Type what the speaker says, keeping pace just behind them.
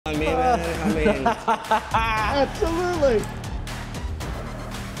I mean, Absolutely.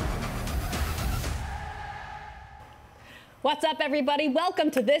 What's up, everybody?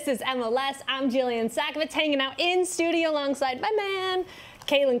 Welcome to This is MLS. I'm Jillian Sakovits, hanging out in studio alongside my man,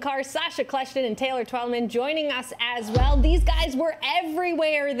 Calen Carr, Sacha Kljestan, and Taylor Twellman joining us as well. These guys were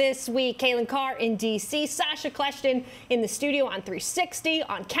everywhere this week. Calen Carr in D.C., Sacha Kljestan in the studio on 360,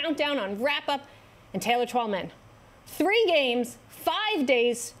 on Countdown, on Wrap-Up, and Taylor Twellman. 3 games, 5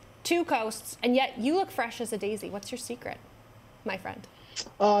 days, 2 coasts, and yet you look fresh as a daisy. What's your secret, my friend?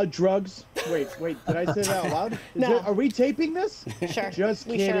 Drugs. Wait, did I say that out loud? No. Are we taping this? Sure. Just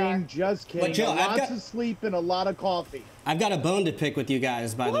we kidding, sure are. just kidding. But Jill, Lots of sleep and a lot of coffee. I've got a bone to pick with you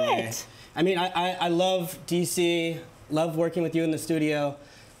guys, by the way. I mean, I love DC, love working with you in the studio.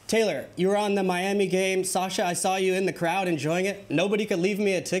 Taylor, you were on the Miami game. Sacha, I saw you in the crowd enjoying it. Nobody could leave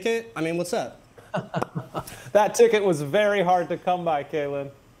me a ticket. I mean, what's up? That ticket was very hard to come by,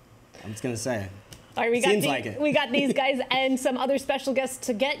 Calen. I'm just going to say. All right, we got these guys and some other special guests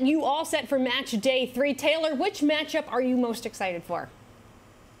to get you all set for match day 3. Taylor, which matchup are you most excited for?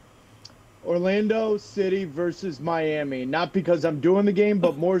 Orlando City versus Miami. Not because I'm doing the game,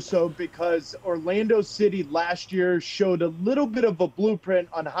 but more so because Orlando City last year showed a little bit of a blueprint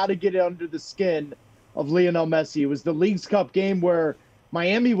on how to get under the skin of Lionel Messi. It was the Leagues Cup game where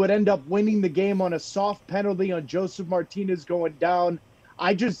Miami would end up winning the game on a soft penalty on Joseph Martinez going down.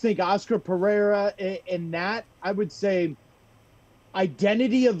 I just think Oscar Pereira and that, I would say,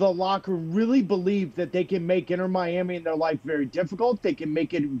 identity of the locker really believe that they can make Inter Miami in their life very difficult. They can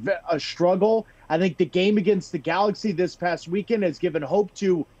make it a struggle. I think the game against the Galaxy this past weekend has given hope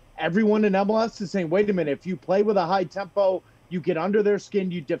to everyone in MLS to saying, wait a minute, if you play with a high tempo, you get under their skin,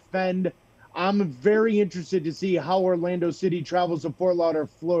 you defend. I'm very interested to see how Orlando City travels to Fort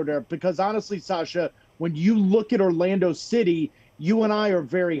Lauderdale, Florida, because honestly, Sacha, when you look at Orlando City, you and I are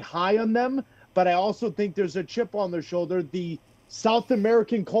very high on them, but I also think there's a chip on their shoulder. The South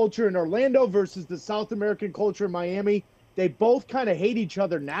American culture in Orlando versus the South American culture in Miami, they both kind of hate each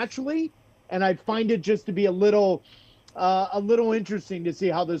other naturally, and I find it just to be a little interesting to see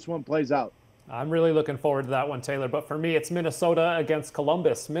how this one plays out. I'm really looking forward to that one, Taylor. But for me, it's Minnesota against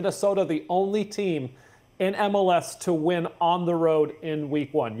Columbus. Minnesota, the only team in MLS to win on the road in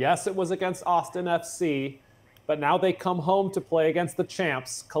week 1. Yes, it was against Austin FC, but now they come home to play against the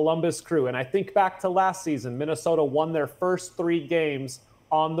champs, Columbus Crew. And I think back to last season, Minnesota won their first 3 games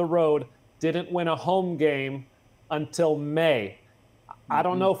on the road, didn't win a home game until May. I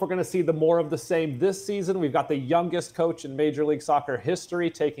don't know if we're going to see more of the same this season. We've got the youngest coach in Major League Soccer history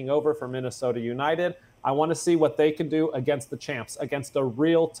taking over for Minnesota United. I want to see what they can do against the champs, against a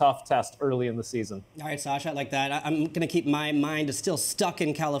real tough test early in the season. All right, Sacha, I like that. I'm going to keep my mind still stuck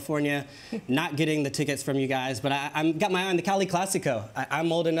in California, not getting the tickets from you guys, but I've got my eye on the Cali Clasico.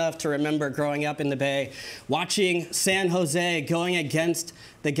 I'm old enough to remember growing up in the Bay, watching San Jose going against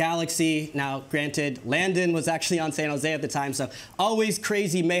the Galaxy. Now, granted, Landon was actually on San Jose at the time, so always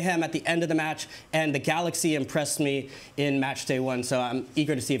crazy mayhem at the end of the match, and the Galaxy impressed me in match day 1, so I'm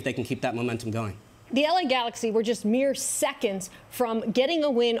eager to see if they can keep that momentum going. The LA Galaxy were just mere seconds from getting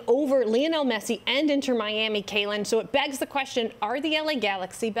a win over Lionel Messi and Inter Miami, Calen. So it begs the question, are the LA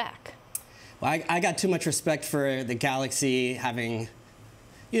Galaxy back? Well, I got too much respect for the Galaxy having,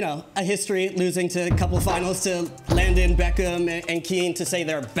 you know, a history, losing to a couple finals to Landon, Beckham, and Keane to say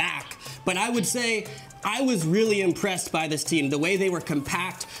they're back. But I would say I was really impressed by this team, the way they were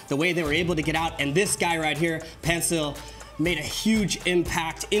compact, the way they were able to get out. And this guy right here, Pencil, made a huge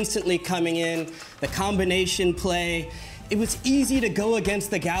impact, instantly coming in, the combination play. It was easy to go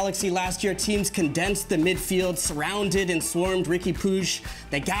against the Galaxy last year. Teams condensed the midfield, surrounded and swarmed Ricky Puig.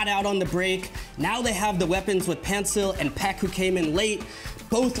 They got out on the break. Now they have the weapons with Pencil and Peck, who came in late.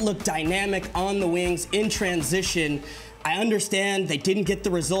 Both look dynamic on the wings in transition. I understand they didn't get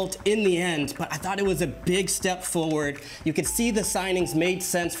the result in the end, but I thought it was a big step forward. You could see the signings made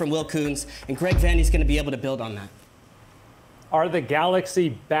sense from Will Koons, and Greg Vandy's going to be able to build on that. Are the Galaxy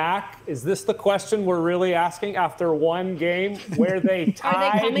back? Is this the question we're really asking after one game where they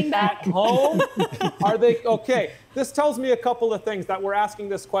tied at home? Are they okay? This tells me a couple of things that we're asking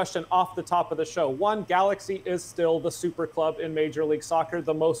this question off the top of the show. One, Galaxy is still the super club in Major League Soccer,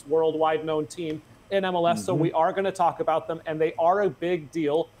 the most worldwide known team in MLS. So we are going to talk about them, and they are a big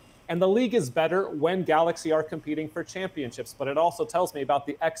deal. And the league is better when Galaxy are competing for championships. But it also tells me about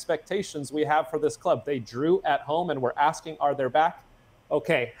the expectations we have for this club. They drew at home, and we're asking, are they back?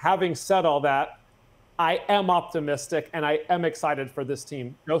 Okay, having said all that, I am optimistic, and I am excited for this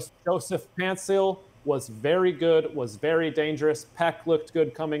team. Joseph Pancil was very good, was very dangerous. Peck looked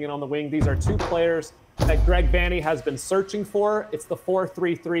good coming in on the wing. These are two players that Greg Vanney has been searching for. It's the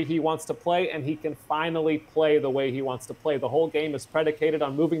 4-3-3 he wants to play, and he can finally play the way he wants to play. The whole game is predicated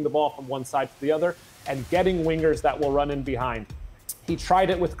on moving the ball from one side to the other and getting wingers that will run in behind. He tried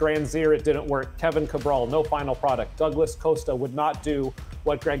it with Granzier. It didn't work. Kevin Cabral, no final product. Douglas Costa would not do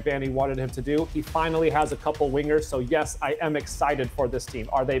what Greg Vanney wanted him to do. He finally has a couple wingers. So, yes, I am excited for this team.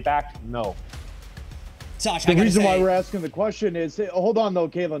 Are they back? No. Sacha, the reason why we're asking the question is, hold on though,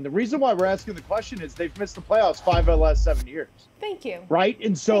 Calen. The reason why we're asking the question is they've missed the playoffs 5 of the last 7 years. Thank you. Right?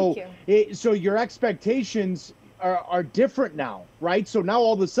 And so, so your expectations are different now, right? So now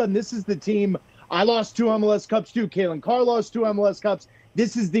all of a sudden, this is the team. I lost 2 MLS Cups too. Calen Carr lost 2 MLS Cups.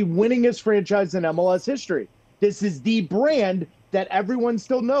 This is the winningest franchise in MLS history. This is the brand that everyone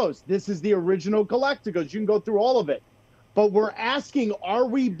still knows. This is the original Galacticos. You can go through all of it. But we're asking, are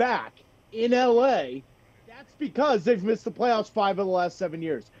we back in LA? That's because they've missed the playoffs 5 of the last 7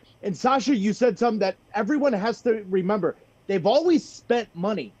 years. And Sacha, you said something that everyone has to remember. They've always spent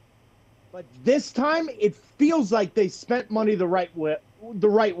money. But this time, it feels like they spent money the right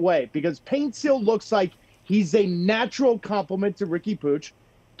way, because Paint Seal looks like he's a natural complement to Ricky Puig.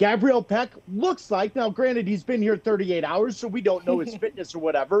 Gabriel Peck looks like, now granted, he's been here 38 hours, so we don't know his fitness or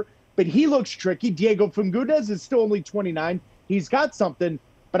whatever, but he looks tricky. Diego Fagundez is still only 29. He's got something.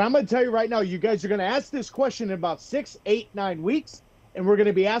 But I'm going to tell you right now, you guys are going to ask this question in about 6, 8, 9 weeks, and we're going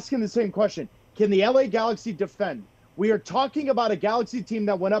to be asking the same question. Can the LA Galaxy defend? We are talking about a Galaxy team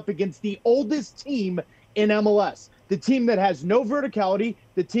that went up against the oldest team in MLS, the team that has no verticality,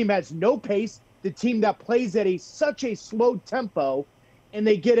 the team has no pace, the team that plays at such a slow tempo, and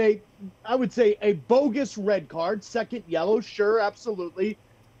they get I would say, a bogus red card, second yellow, sure, absolutely,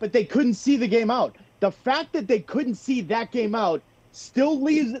 but they couldn't see the game out. The fact that they couldn't see that game out still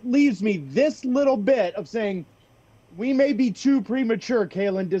leaves me this little bit of saying we may be too premature,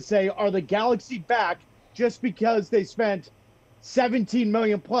 Calen, to say, are the Galaxy back just because they spent $17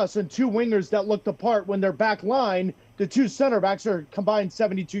 million plus on 2 wingers that looked apart when their back line, the 2 center backs, are combined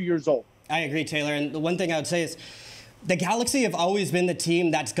 72 years old. I agree, Taylor. And the one thing I would say is the Galaxy have always been the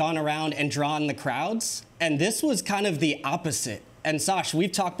team that's gone around and drawn the crowds. And this was kind of the opposite. And Sash,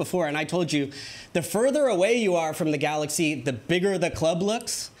 we've talked before, and I told you, the further away you are from the Galaxy, the bigger the club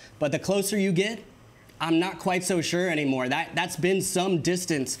looks. But the closer you get, I'm not quite so sure anymore. That's been some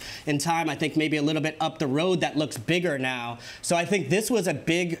distance in time. I think maybe a little bit up the road that looks bigger now. So I think this was a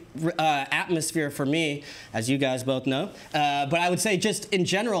big atmosphere for me, as you guys both know. But I would say just in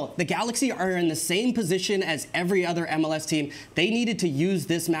general, the Galaxy are in the same position as every other MLS team. They needed to use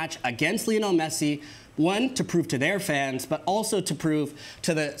this match against Lionel Messi, one, to prove to their fans, but also to prove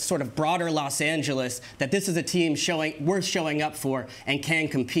to the sort of broader Los Angeles that this is a team worth showing up for and can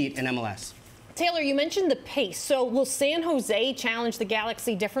compete in MLS. Taylor, you mentioned the pace. So will San Jose challenge the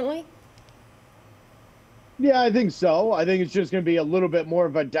Galaxy differently? Yeah, I think so. I think it's just going to be a little bit more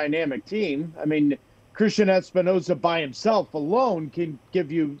of a dynamic team. I mean, Christian Espinoza by himself alone can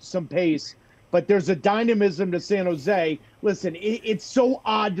give you some pace, but there's a dynamism to San Jose. Listen, it's so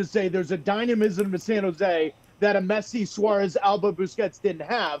odd to say there's a dynamism to San Jose that a Messi, Suarez, Alba, Busquets didn't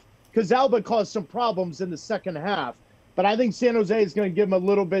have, because Alba caused some problems in the second half. But I think San Jose is going to give them a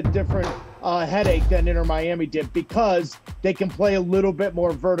little bit different headache than Inter Miami did, because they can play a little bit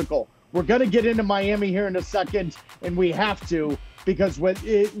more vertical. We're going to get into Miami here in a second, and we have to, because what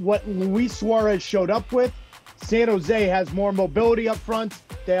Luis Suarez showed up with, San Jose has more mobility up front.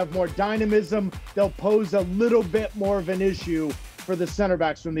 They have more dynamism. They'll pose a little bit more of an issue for the center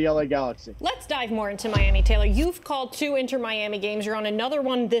backs from the LA Galaxy. Let's dive more into Miami, Taylor. You've called 2 Inter Miami games. You're on another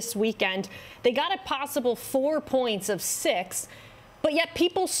one this weekend. They got a possible 4 points of 6, but yet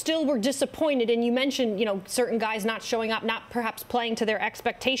people still were disappointed. And you mentioned, certain guys not showing up, not perhaps playing to their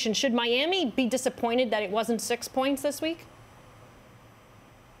expectations. Should Miami be disappointed that it wasn't 6 points this week?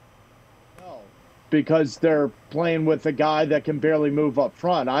 No, because they're playing with a guy that can barely move up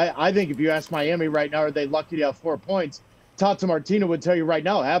front. I think if you ask Miami right now, are they lucky to have 4 points? Tata Martino would tell you right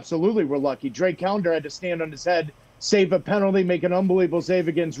now, absolutely, we're lucky. Drake Callender had to stand on his head, save a penalty, make an unbelievable save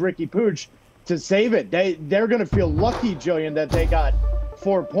against Ricky Puig to save it. They're going to feel lucky, Jillian, that they got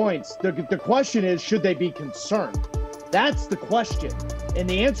 4 points. The question is, should they be concerned? That's the question. And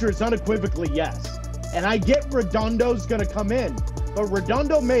the answer is unequivocally yes. And I get Redondo's going to come in, but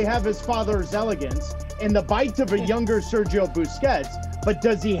Redondo may have his father's elegance and the bite of a younger Sergio Busquets, but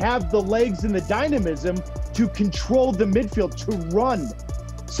does he have the legs and the dynamism to control the midfield, to run?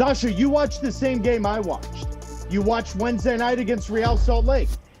 Sacha, you watched the same game I watched. You watched Wednesday night against Real Salt Lake.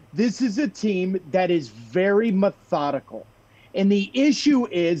 This is a team that is very methodical. And the issue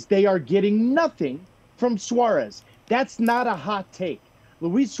is they are getting nothing from Suarez. That's not a hot take.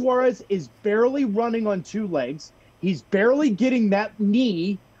 Luis Suarez is barely running on two legs. He's barely getting that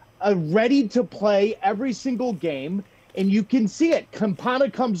knee ready to play every single game. And you can see it. Campana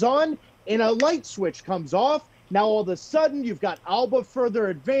comes on and a light switch comes off. Now all of a sudden you've got Alba further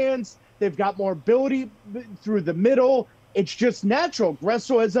advanced. They've got more ability through the middle. It's just natural.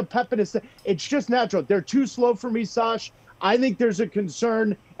 Gresso has a pep in his step. It's just natural. They're too slow for me, Sash. I think there's a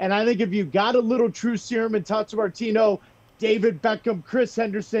concern. And I think if you got a little true serum in Tata Martino, David Beckham, Chris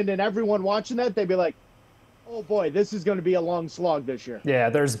Henderson, and everyone watching that, they'd be like, oh boy, this is going to be a long slog this year. Yeah,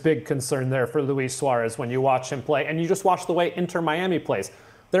 there's big concern there for Luis Suarez when you watch him play. And you just watch the way Inter Miami plays.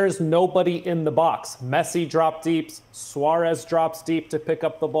 There's nobody in the box. Messi drops deep. Suarez drops deep to pick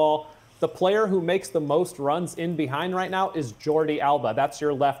up the ball. The player who makes the most runs in behind right now is Jordi Alba. That's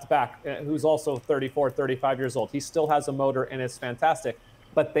your left back, who's also 34, 35 years old. He still has a motor and it's fantastic.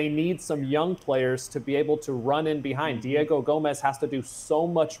 But they need some young players to be able to run in behind. Diego Gomez has to do so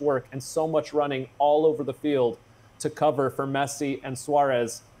much work and so much running all over the field to cover for Messi and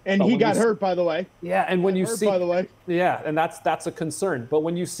Suarez. And he got hurt, by the way. Yeah, and when you see, by the way. Yeah, and that's a concern. But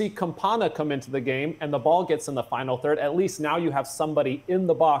when you see Campana come into the game and the ball gets in the final third, at least now you have somebody in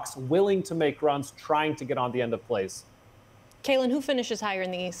the box willing to make runs, trying to get on the end of plays. Calen, who finishes higher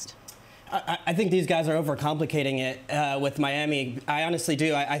in the East? I think these guys are overcomplicating it with Miami. I honestly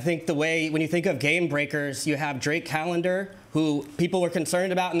do. I think the way, when you think of game breakers, you have Drake Callender, who people were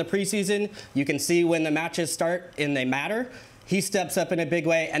concerned about in the preseason. You can see when the matches start and they matter. He steps up in a big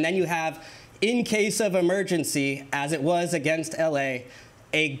way. And then you have, in case of emergency, as it was against LA,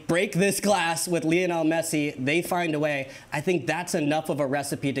 a break this glass with Lionel Messi. They find a way. I think that's enough of a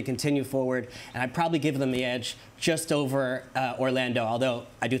recipe to continue forward. And I'd probably give them the edge just over Orlando, although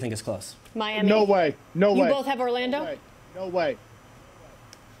I do think it's close. Miami. No way. No way. You both have Orlando? No way.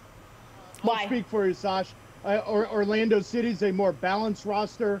 Why? I'll speak for you, Sash. Orlando City's a more balanced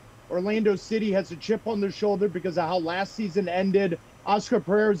roster. Orlando City has a chip on their shoulder because of how last season ended. Oscar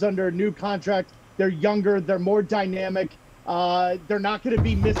Pereira's under a new contract. They're younger. They're more dynamic. They're not going to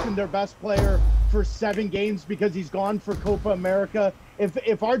be missing their best player for 7 games because he's gone for Copa America.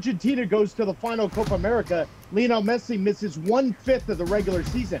 If Argentina goes to the final Copa America, Lionel Messi misses 1/5 of the regular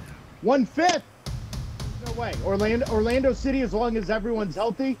season. 1/5. No way. Orlando City, as long as everyone's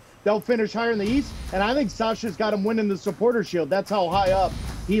healthy, they'll finish higher in the East. And I think Sasha's got him winning the Supporter Shield. That's how high up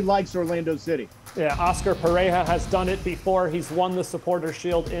he likes Orlando City. Yeah, Oscar Pereira has done it before. He's won the Supporter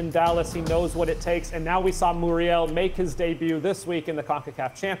Shield in Dallas. He knows what it takes. And now we saw Muriel make his debut this week in the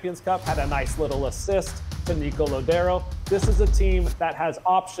CONCACAF Champions Cup. Had a nice little assist to Nico Lodero. This is a team that has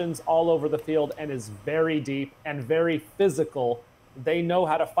options all over the field and is very deep and very physical. They know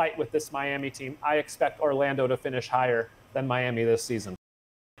how to fight with this Miami team. I expect Orlando to finish higher than Miami this season.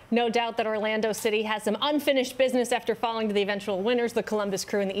 No doubt that Orlando City has some unfinished business after falling to the eventual winners, the Columbus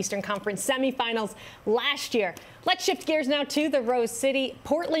Crew, in the Eastern Conference semifinals last year. Let's shift gears now to the Rose City.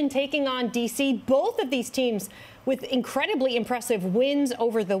 Portland taking on DC. Both of these teams with incredibly impressive wins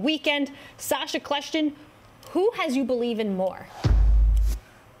over the weekend. Sacha Kljestan, who has you believe in more?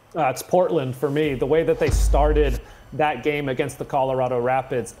 It's Portland for me. The way that they started that game against the Colorado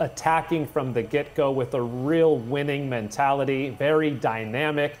Rapids, attacking from the get-go with a real winning mentality, very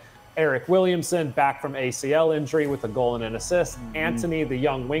dynamic. Eric Williamson back from ACL injury with a goal and an assist. Anthony, the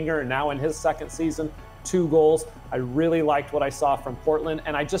young winger, now in his second season, 2 goals. I really liked what I saw from Portland,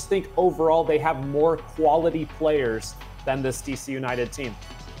 and I just think overall they have more quality players than this DC United team.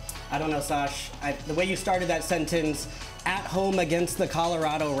 I don't know, Sash. The way you started that sentence, at home against the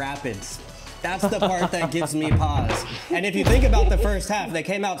Colorado Rapids. That's the part that gives me pause. And if you think about the first half, they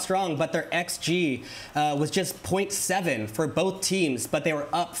came out strong, but their XG was just 0.7 for both teams, but they were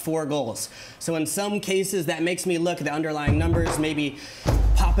up 4 goals. So in some cases, that makes me look at the underlying numbers, maybe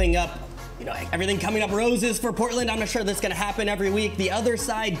popping up, you know, everything coming up roses for Portland. I'm not sure that's going to happen every week. The other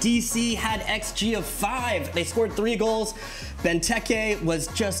side, DC had XG of 5. They scored 3 goals. Benteke was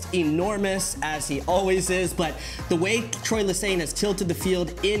just enormous, as he always is, but the way Troy Lesesne has tilted the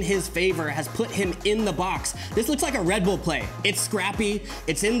field in his favor has put him in the box. This looks like a Red Bull play. It's scrappy,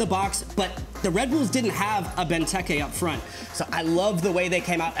 it's in the box, but the Red Bulls didn't have a Benteke up front. So I love the way they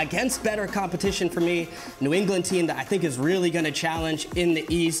came out against better competition for me. New England team that I think is really going to challenge in the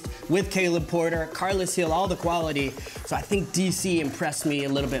East with Caleb Porter, Carlos Hill, all the quality. So I think DC impressed me a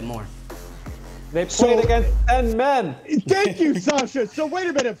little bit more. They played against 10 men. Thank you, Sacha. So wait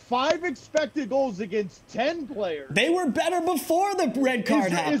a minute, 5 expected goals against 10 players. They were better before the red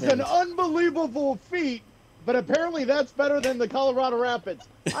card happened. It's an unbelievable feat, but apparently that's better than the Colorado Rapids.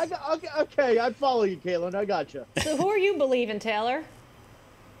 Okay, I follow you, Calen. I got you. So who are you believing, Taylor?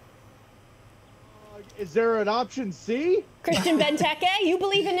 Is there an option C? Christian Benteke, you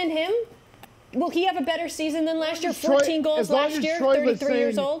believing in him? Will he have a better season than last year? 14 goals last year, 33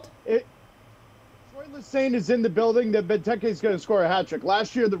 years old? Troy Lesesne is in the building, that Benteke is going to score a hat-trick.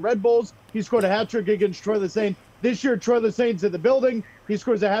 Last year, the Red Bulls, he scored a hat-trick against Troy Lesesne. This year, Troy Lesesne's in the building. He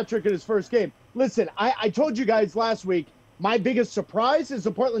scores a hat-trick in his first game. Listen, I told you guys last week, my biggest surprise is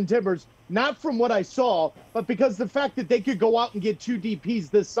the Portland Timbers, not from what I saw, but because the fact that they could go out and get 2 DPs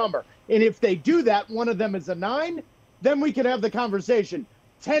this summer. And if they do that, one of them is a 9, then we can have the conversation.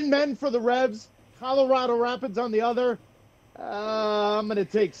 10 men for the Revs, Colorado Rapids on the other. I'm going to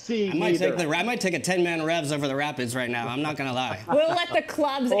take C. I might take a 10-man Revs over the Rapids right now. I'm not going to lie. We'll let the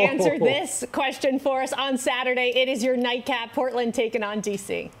clubs answer this question for us on Saturday. It is your nightcap. Portland taking on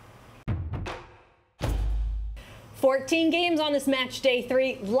DC. 14 games on this match day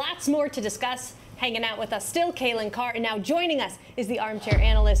 3. Lots more to discuss. Hanging out with us still, Calen Carr. And now joining us is the armchair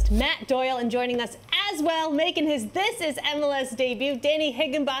analyst, Matt Doyle. And joining us as well, making his This Is MLS debut, Danny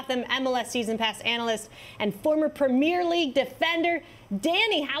Higginbotham, MLS Season Pass analyst and former Premier League defender.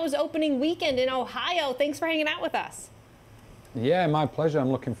 Danny, how was opening weekend in Ohio? Thanks for hanging out with us. Yeah, my pleasure.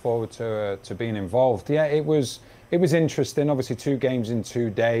 I'm looking forward to being involved. Yeah, it was interesting. Obviously, 2 games in 2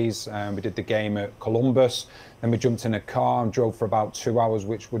 days. We did the game at Columbus. Then we jumped in a car and drove for about 2 hours,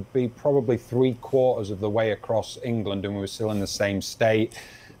 which would be probably 3/4 of the way across England, and we were still in the same state.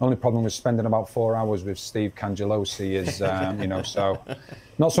 The only problem was spending about 4 hours with Steve Cangelosi is, so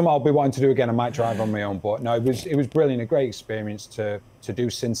not something I'll be wanting to do again. I might drive on my own, but no, it was brilliant, a great experience to do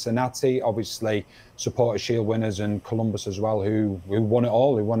Cincinnati, obviously Supporter Shield winners, and Columbus as well, who won it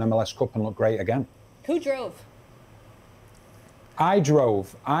all, who won MLS Cup and looked great again. Who drove? I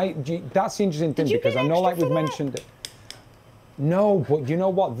drove. That's the interesting thing, because I know, like we've mentioned it. No, but you know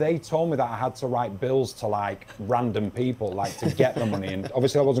what? They told me that I had to write bills to like random people, like to get the money, and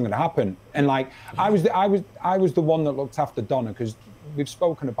obviously that wasn't going to happen. And like I was the one that looked after Donna, because we've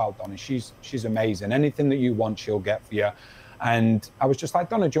spoken about Donna. She's amazing. Anything that you want, she'll get for you. And I was just like,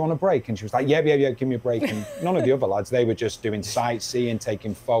 Donna, do you want a break? And she was like, yeah, give me a break. And none of the other lads, they were just doing sightseeing,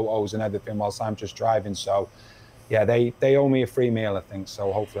 taking photos and everything, whilst I'm just driving. So yeah, they owe me a free meal, I think,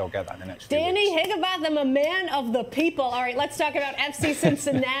 so hopefully I'll get that in the next few weeks. Danny Higginbotham, a man of the people. All right, let's talk about FC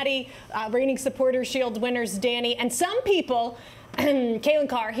Cincinnati, reigning Supporter Shield winners, Danny. And some people, Calen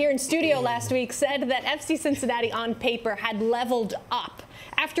Carr, here in studio last week, said that FC Cincinnati on paper had leveled up.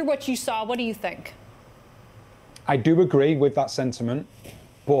 After what you saw, what do you think? I do agree with that sentiment,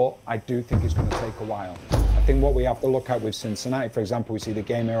 but I do think it's going to take a while. I think what we have to look at with Cincinnati, for example, we see the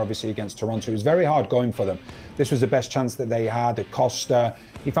game here obviously against Toronto. It was very hard going for them. This was the best chance that they had. Acosta,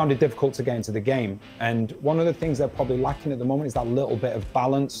 he found it difficult to get into the game. And one of the things they're probably lacking at the moment is that little bit of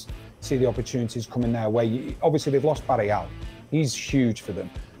balance. See the opportunities coming their way. Obviously, they've lost Barry Al. He's huge for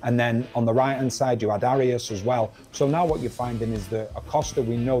them. And then on the right-hand side, you had Arias as well. So now what you're finding is that Acosta,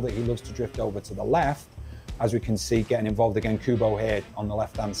 we know that he loves to drift over to the left, as we can see getting involved again, Kubo here on the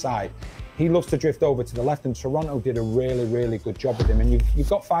left-hand side. He loves to drift over to the left, and Toronto did a really, really good job with him. And you've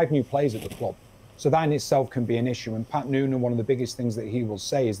got 5 new players at the club. So that in itself can be an issue. And Pat Noonan, one of the biggest things that he will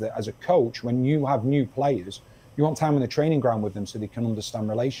say is that as a coach, when you have new players, you want time on the training ground with them so they can understand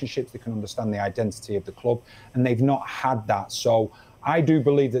relationships, they can understand the identity of the club, and they've not had that. So I do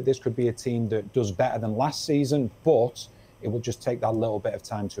believe that this could be a team that does better than last season, but it will just take that little bit of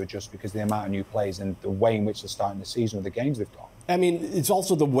time to adjust because of the amount of new players and the way in which they're starting the season with the games they've got. I mean, it's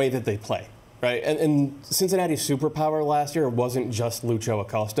also the way that they play, right? And Cincinnati's superpower last year wasn't just Lucho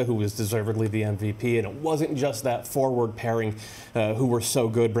Acosta, who was deservedly the MVP, and it wasn't just that forward pairing who were so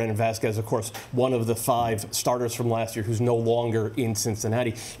good. Brandon Vasquez, of course, one of the 5 starters from last year who's no longer in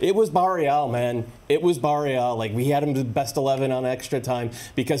Cincinnati. It was Barreal, man. It was Barreal. Like, we had him to best 11 on extra time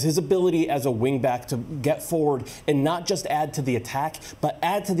because his ability as a wingback to get forward and not just add to the attack, but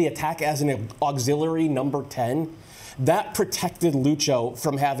add to the attack as an auxiliary number 10. That protected Lucho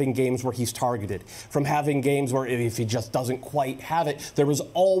from having games where he's targeted, from having games where if he just doesn't quite have it, there was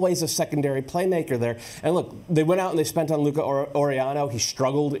always a secondary playmaker there. And look, they went out and they spent on Luca Oriano. He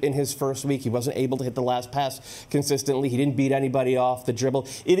struggled in his first week. He wasn't able to hit the last pass consistently. He didn't beat anybody off the dribble.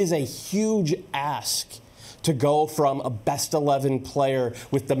 It is a huge ask to go from a best 11 player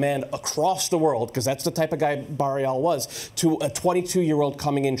with demand across the world, because that's the type of guy Barreal was, to a 22-year-old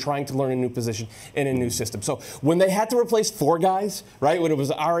coming in trying to learn a new position in a new system. So when they had to replace 4 guys, right, when it was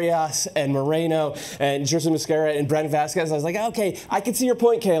Arias and Moreno and Jerson Mosquera and Brandon Vasquez, I was like, okay, I can see your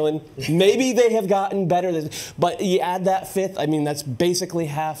point, Calen. Maybe they have gotten better. But you add that 5th, I mean, that's basically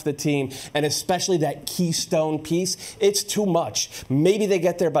half the team, and especially that keystone piece, it's too much. Maybe they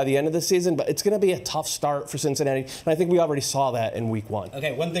get there by the end of the season, but it's going to be a tough start for Cincinnati, and I think we already saw that in week 1.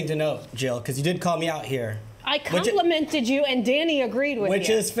 Okay, one thing to note, Jill, because you did call me out here. I complimented you, and Danny agreed with you. Which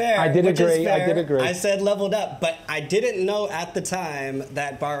is fair. I did agree. I said leveled up, but I didn't know at the time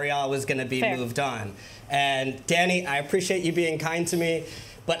that Barreal was going to be moved on. And Danny, I appreciate you being kind to me,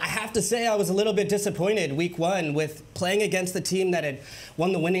 but I have to say I was a little bit disappointed week 1 with playing against the team that had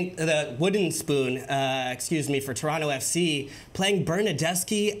won the wooden spoon, for Toronto FC, playing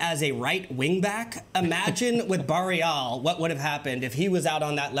Bernadeschi as a right wingback. Imagine with Barreal what would have happened if he was out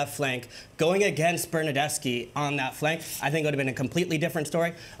on that left flank going against Bernadeschi on that flank. I think it would have been a completely different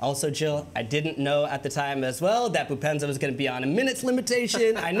story. Also, Jill, I didn't know at the time as well that Bupenza was going to be on a minutes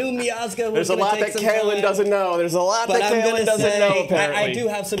limitation. I knew Miazga was going to take some time. There's a lot that Calen doesn't know. There's a lot that Calen doesn't know, apparently. I do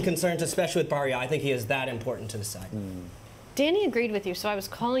have some concerns, especially with Barreal. I think he is that important to the side. Danny agreed with you, so I was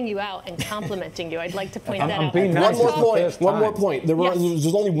calling you out and complimenting you. I'd like to point that out. One more point. There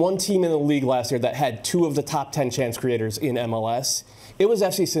was only one team in the league last year that had 2 of the top 10 chance creators in MLS. It was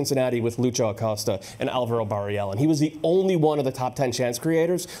FC Cincinnati with Lucho Acosta and Alvaro Barreal, and he was the only one of the top 10 chance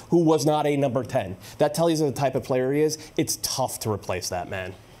creators who was not a number 10. That tells you the type of player he is. It's tough to replace that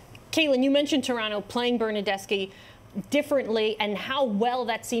man. Calen, you mentioned Toronto playing Bernadeschi differently and how well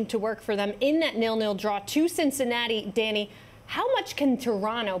that seemed to work for them in that 0-0 draw to Cincinnati. Danny, how much can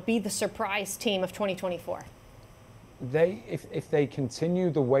Toronto be the surprise team of 2024? If they continue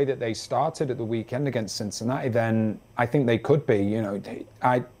the way that they started at the weekend against Cincinnati, then I think they could be. You know,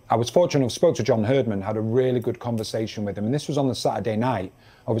 I was fortunate enough, spoke to John Herdman, had a really good conversation with him, and this was on the Saturday night,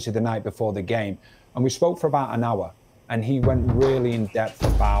 obviously the night before the game, and we spoke for about an hour, and he went really in depth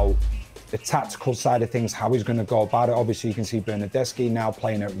about the tactical side of things, how he's going to go about it. Obviously, you can see Bernadeschi now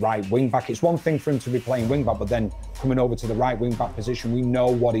playing at right wing back. It's one thing for him to be playing wing back, but then coming over to the right wing back position, we know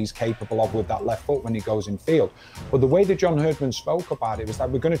what he's capable of with that left foot when he goes in field. But the way that John Herdman spoke about it was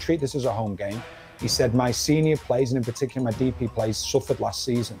that we're going to treat this as a home game. He said, my senior plays, and in particular my DP plays, suffered last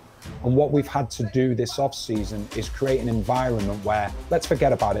season. And what we've had to do this off-season is create an environment where, let's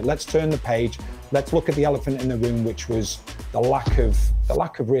forget about it, let's turn the page, let's look at the elephant in the room, which was the lack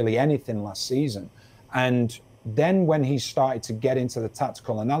of really anything last season. And then when he started to get into the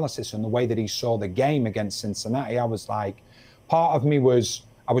tactical analysis and the way that he saw the game against Cincinnati, I was like, part of me was,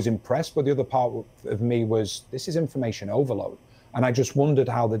 I was impressed, but the other part of me was, this is information overload. And I just wondered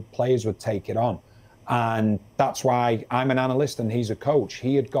how the players would take it on. And that's why I'm an analyst and he's a coach.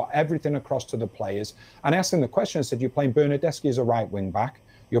 He had got everything across to the players. And I asked him the question, I said, you're playing Bernadeschi as a right wing back.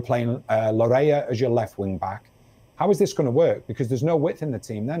 You're playing Lorea as your left wing back. How is this going to work? Because there's no width in the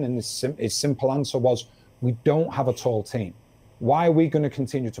team then. And his simple answer was, we don't have a tall team. Why are we going to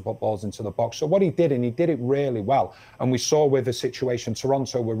continue to put balls into the box? So what he did, and he did it really well. And we saw with the situation,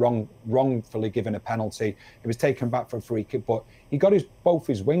 Toronto were wrongfully given a penalty. It was taken back for a free kick, but he got both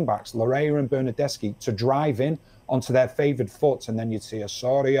his wing backs, Lorea and Bernadeschi, to drive in onto their favoured foot. And then you'd see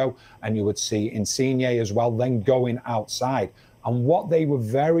Osorio and you would see Insigne as well, then going outside. And what they were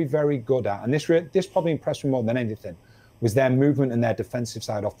very, very good at, and this probably impressed me more than anything, was their movement and their defensive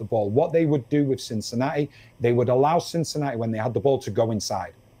side off the ball. What they would do with Cincinnati, they would allow Cincinnati, when they had the ball, to go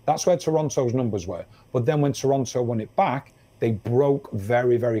inside. That's where Toronto's numbers were. But then when Toronto won it back, they broke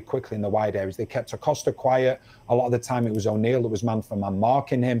very, very quickly in the wide areas. They kept Acosta quiet. A lot of the time it was O'Neill that was man for man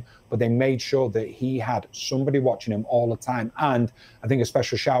marking him, but they made sure that he had somebody watching him all the time. And I think a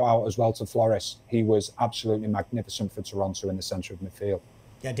special shout out as well to Flores. He was absolutely magnificent for Toronto in the centre of midfield.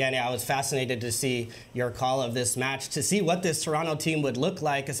 Yeah, Danny, I was fascinated to see your call of this match, to see what this Toronto team would look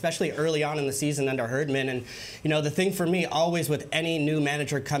like, especially early on in the season under Herdman. And, you know, the thing for me, always with any new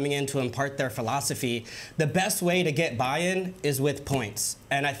manager coming in to impart their philosophy, the best way to get buy-in is with points.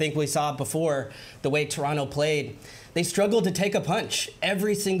 And I think we saw before the way Toronto played. They struggled to take a punch.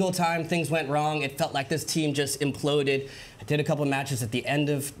 Every single time things went wrong, it felt like this team just imploded. I did a couple matches at the end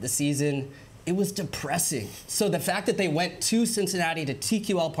of the season. It was depressing. So the fact that they went to Cincinnati, to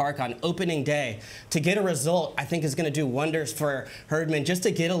TQL Park on opening day to get a result, I think is going to do wonders for Herdman, just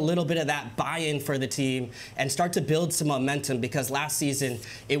to get a little bit of that buy-in for the team and start to build some momentum, because last season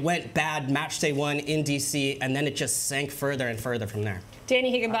it went bad Matchday 1 in DC, and then it just sank further and further from there.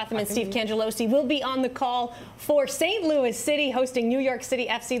 Danny Higginbotham and Steve Cangelosi will be on the call for St. Louis City hosting New York City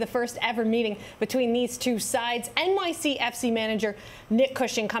FC, the first ever meeting between these two sides. NYC FC manager Nick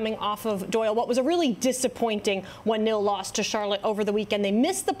Cushing coming off of Doyle, what was a really disappointing 1-0 loss to Charlotte over the weekend. They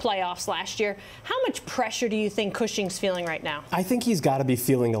missed the playoffs last year. How much pressure do you think Cushing's feeling right now? I think he's got to be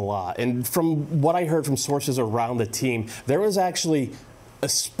feeling a lot. And from what I heard from sources around the team, there was actually a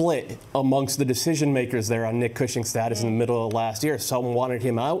split amongst the decision makers there on Nick Cushing's status in the middle of last year. Some wanted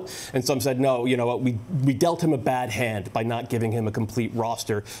him out, and some said, no, you know what, we dealt him a bad hand by not giving him a complete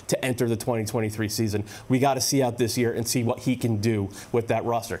roster to enter the 2023 season. We got to see out this year and see what he can do with that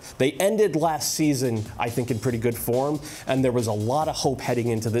roster. They ended last season, I think, in pretty good form, and there was a lot of hope heading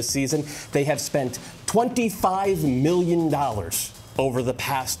into this season. They have spent $25 million over the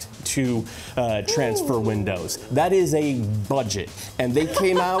past 2 transfer windows. That is a budget. And they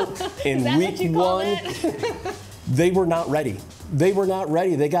came out in week 1. They were not ready. They were not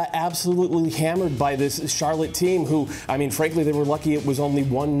ready. They got absolutely hammered by this Charlotte team who, I mean, frankly, they were lucky it was only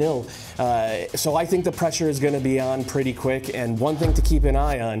 1-0. So I think the pressure is going to be on pretty quick. And one thing to keep an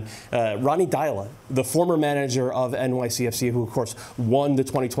eye on, Ronnie Doyle, the former manager of NYCFC, who, of course, won the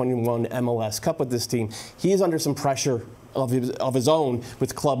 2021 MLS Cup with this team, he is under some pressure of his own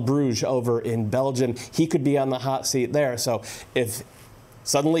with Club Brugge over in Belgium. He could be on the hot seat there. So if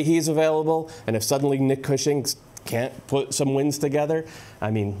suddenly he's available and if suddenly Nick Cushing can't put some wins together, I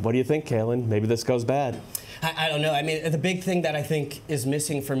mean, what do you think, Calen? Maybe this goes bad. I don't know. I mean, the big thing that I think is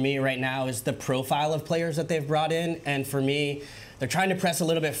missing for me right now is the profile of players that they've brought in. And for me, they're trying to press a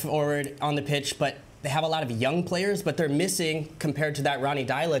little bit forward on the pitch, but they have a lot of young players, but they're missing, compared to that Ronnie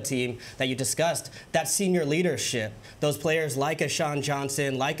Dyla team that you discussed, that senior leadership. Those players like a Sean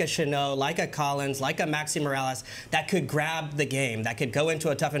Johnson, like a Chanot, like a Collins, like a Maxi Morales, that could grab the game, that could go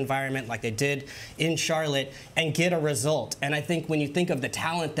into a tough environment like they did in Charlotte and get a result. And I think when you think of the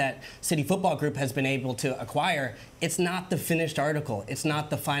talent that City Football Group has been able to acquire, it's not the finished article. It's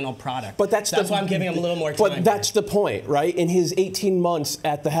not the final product. But that's why I'm giving him a little more time. But that's the point, right? In his 18 months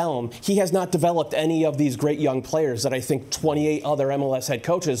at the helm, he has not developed any of these great young players that I think 28 other MLS head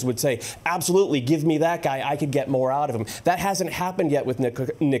coaches would say, absolutely, give me that guy. I could get more out of him. That hasn't happened yet with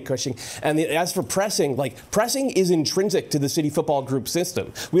Nick Cushing. And as for pressing, pressing is intrinsic to the City Football Group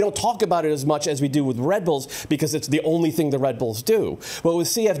system. We don't talk about it as much as we do with Red Bulls because it's the only thing the Red Bulls do. But with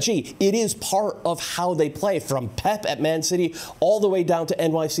CFG, it is part of how they play, from Pep at Man City all the way down to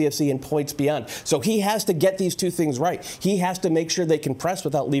NYCFC and points beyond. So he has to get these two things right. He has to make sure they can press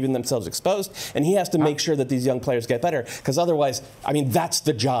without leaving themselves exposed, and he has to make sure that these young players get better, because otherwise, I mean, that's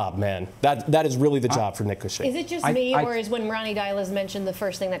the job, man. That is really the job for Nick Cushing. Is it just me, or is when Ronnie Dyla is mentioned, the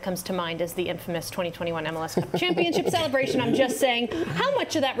first thing that comes to mind is the infamous 2021 MLS Cup Championship celebration? I'm just saying, how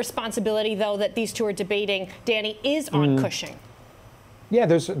much of that responsibility, though, that these two are debating, Danny, is on Cushing? Yeah,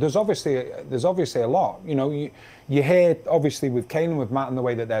 there's obviously a lot. You know, you hear obviously with Calen, with Matt, and the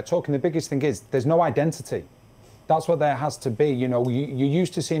way that they're talking. The biggest thing is there's no identity. That's what there has to be. You know, you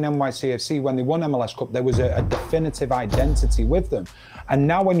used to see in NYCFC when they won MLS Cup, there was a definitive identity with them. And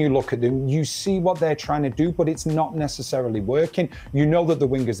now when you look at them, you see what they're trying to do, but it's not necessarily working. You know that the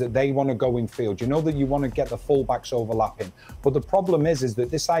wingers, that they want to go in field. You know that you want to get the fullbacks overlapping. But the problem is that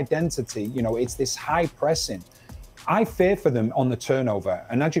this identity, you know, it's this high pressing. I fear for them on the turnover.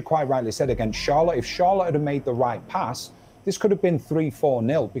 And as you quite rightly said against Charlotte, if Charlotte had made the right pass, this could have been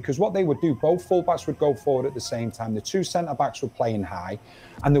 3-4-0, because what they would do, both fullbacks would go forward at the same time. The two centre-backs were playing high,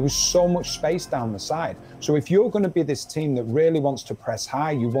 and there was so much space down the side. So if you're going to be this team that really wants to press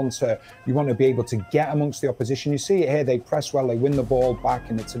high, you want to be able to get amongst the opposition. You see it here, they press well, they win the ball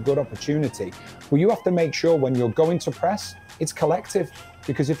back, and it's a good opportunity. Well, you have to make sure when you're going to press, it's collective.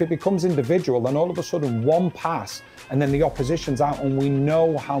 Because if it becomes individual, then all of a sudden one pass and then the opposition's out, and we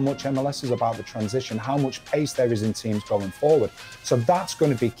know how much MLS is about the transition, how much pace there is in teams going forward. So that's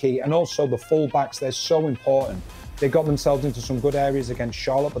going to be key. And also the fullbacks, they're so important. They got themselves into some good areas against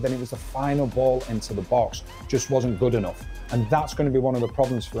Charlotte, but then it was the final ball into the box, just wasn't good enough. And that's going to be one of the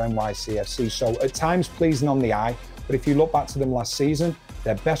problems for NYCFC. So at times pleasing on the eye, but if you look back to them last season,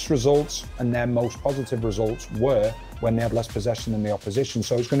 their best results and their most positive results were when they had less possession than the opposition.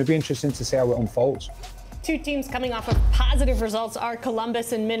 So it's going to be interesting to see how it unfolds. Two teams coming off of positive results are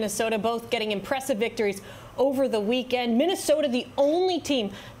Columbus and Minnesota, both getting impressive victories over the weekend. Minnesota, the only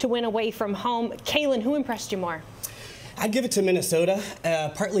team to win away from home. Calen, who impressed you more? I'd give it to Minnesota,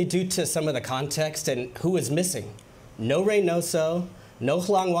 partly due to some of the context and who is missing. No Reynoso, no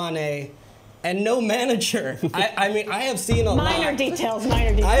Hlangwane, and no manager. I mean, I have seen a lot. Minor details.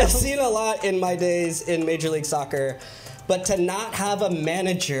 I have seen a lot in my days in Major League Soccer, but to not have a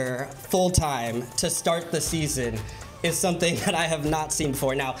manager full-time to start the season is something that I have not seen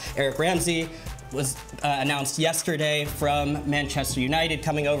before. Now, Eric Ramsey, was announced yesterday from Manchester United,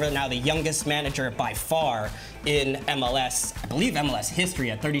 coming over, now the youngest manager by far in MLS, I believe MLS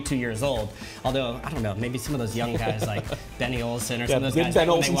history, at 32 years old. Although, I don't know, maybe some of those young guys like Benny Olsen or some of those guys, Ben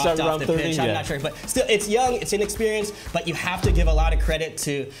when they Olsen walked started off around the 30, pitch, I'm not sure. But still, it's young, it's inexperienced, but you have to give a lot of credit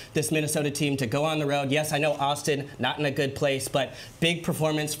to this Minnesota team to go on the road. Yes, I know Austin, not in a good place, but big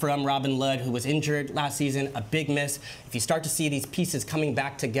performance from Robin Ludd, who was injured last season, a big miss. If you start to see these pieces coming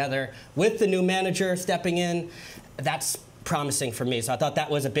back together with the new manager stepping in, that's promising for me. So I thought that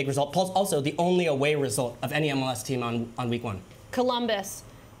was a big result. Also, the only away result of any MLS team on week 1. Columbus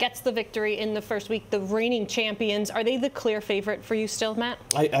gets the victory in the first week. The reigning champions, are they the clear favorite for you still, Matt?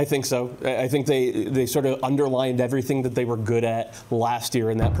 I think so. I think they sort of underlined everything that they were good at last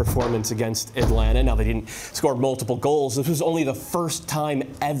year in that performance against Atlanta. Now, they didn't score multiple goals. This was only the first time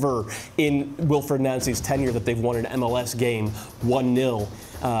ever in Wilfried Nancy's tenure that they've won an MLS game 1-0.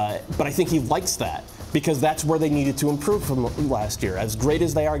 But I think he likes that, because that's where they needed to improve from last year. As great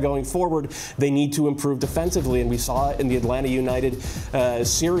as they are going forward, they need to improve defensively, and we saw it in the Atlanta United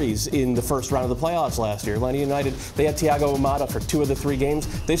series in the first round of the playoffs last year. Atlanta United, they had Thiago Almada for 2 of the 3 games.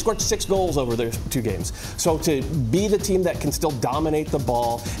 They scored 6 goals over their 2 games. So to be the team that can still dominate the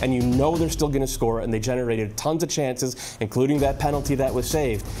ball, and you know they're still going to score, and they generated tons of chances, including that penalty that was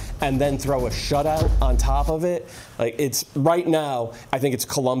saved, and then throw a shutout on top of it, like, it's right now, I think it's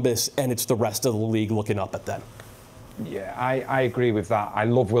Columbus and it's the rest of the league looking up at them. Yeah, I agree with that. I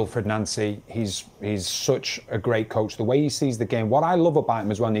love Wilfried Nancy. He's such a great coach. The way he sees the game. What I love about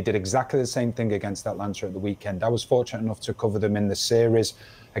him is when he did exactly the same thing against Atlanta at the weekend. I was fortunate enough to cover them in the series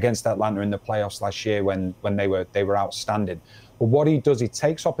against Atlanta in the playoffs last year when they were outstanding. But what he does, he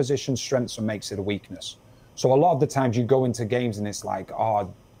takes opposition strengths and makes it a weakness. So a lot of the times you go into games and it's like,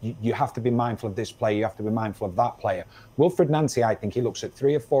 oh, you have to be mindful of this player, you have to be mindful of that player. Wilfried Nancy, I think he looks at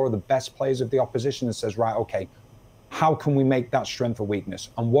 3 or 4 of the best players of the opposition and says, right, okay, how can we make that strength a weakness?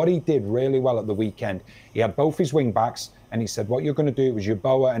 And what he did really well at the weekend, he had both his wing backs, and he said, what you're going to do was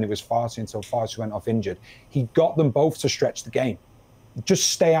Yeboah, and it was Farsi until Farsi went off injured. He got them both to stretch the game. Just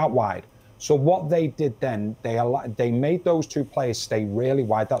stay out wide. So what they did then, they made those 2 players stay really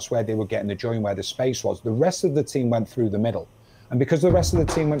wide. That's where they were getting the joy and where the space was. The rest of the team went through the middle. And because the rest of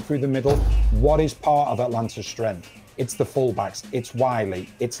the team went through the middle, what is part of Atlanta's strength? It's the fullbacks, it's Wiley,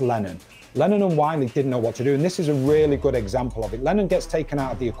 it's Lennon. Lennon and Wiley didn't know what to do, and this is a really good example of it. Lennon gets taken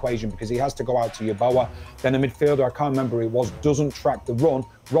out of the equation because he has to go out to Yeboah. Then a midfielder, I can't remember who it was, doesn't track the run.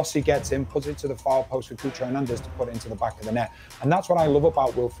 Rossi gets in, puts it to the far post for Cucho Hernandez to put it into the back of the net. And that's what I love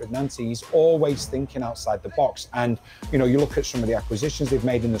about Wilfried Nancy. He's always thinking outside the box. And, you know, you look at some of the acquisitions they've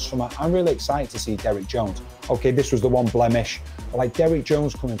made in the summer. I'm really excited to see Derek Jones. Okay, this was the one blemish. But like Derek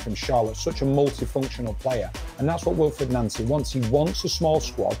Jones coming from Charlotte, such a multifunctional player. And that's what Wilfried Nancy wants. He wants a small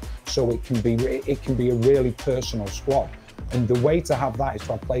squad so it can be a really personal squad. And the way to have that is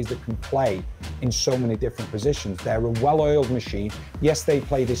to have players that can play in so many different positions. They're a well-oiled machine. Yes, they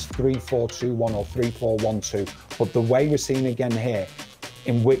play this 3-4-2-1 or 3-4-1-2, but the way we're seeing again here,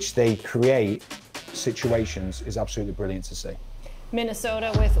 in which they create situations, is absolutely brilliant to see.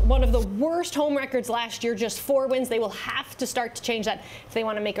 Minnesota with one of the worst home records last year, just 4 wins. They will have to start to change that if they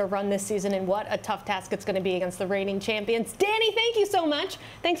want to make a run this season, and what a tough task it's going to be against the reigning champions. Danny, thank you so much.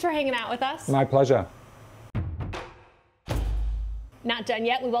 Thanks for hanging out with us. My pleasure. Not done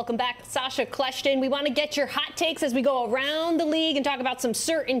yet. We welcome back Sacha Kljestan. We want to get your hot takes as we go around the league and talk about some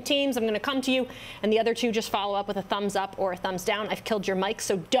certain teams. I'm going to come to you, and the other 2 just follow up with a thumbs up or a thumbs down. I've killed your mic,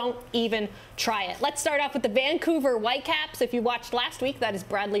 so don't even try it. Let's start off with the Vancouver Whitecaps. If you watched last week, that is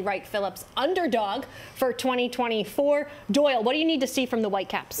Bradley Wright Phillips' underdog for 2024. Doyle, what do you need to see from the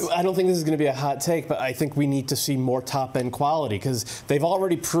Whitecaps? I don't think this is going to be a hot take, but I think we need to see more top-end quality, because they've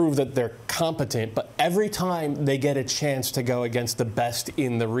already proved that they're competent, but every time they get a chance to go against the best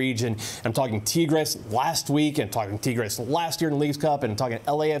in the region, I'm talking Tigres last week, and talking Tigres last year in Leagues Cup, and I'm talking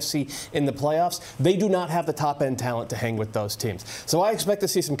LAFC in the playoffs, they do not have the top-end talent to hang with those teams. So I expect to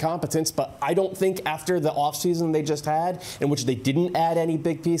see some competence, but I don't think after the offseason they just had, in which they didn't add any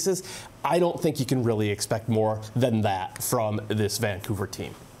big pieces, I don't think you can really expect more than that from this Vancouver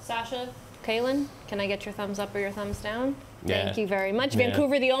team. Sacha, Calen, can I get your thumbs up or your thumbs down? Yeah. Thank you very much. Yeah.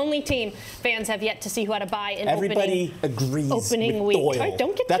 Vancouver, the only team fans have yet to see who had a bye in Everybody agrees opening with week. Doyle. Right,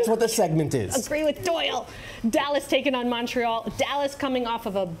 don't get That's what the segment is. Agree with Doyle. Dallas taking on Montreal. Dallas coming off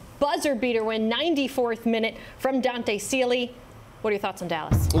of a buzzer beater win, 94th minute from Dante Sealy. What are your thoughts on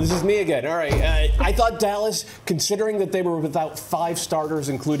Dallas? This is me again. All right. I thought Dallas, considering that they were without 5 starters,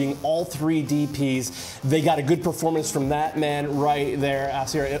 including all 3 DPs, they got a good performance from that man right there,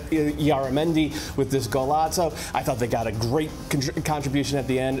 Asir Yaramendi, with this golazo. I thought they got a great contribution at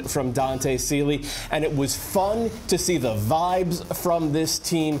the end from Dante Seeley. And it was fun to see the vibes from this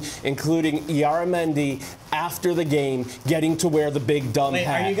team, including Yaramendi after the game getting to wear the big dumb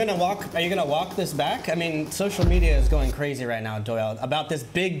hat. Are you gonna walk this back? I mean, social media is going crazy right now, Doyle, about this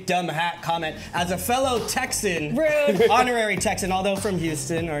big dumb hat comment. As a fellow Texan, rude, honorary Texan, although from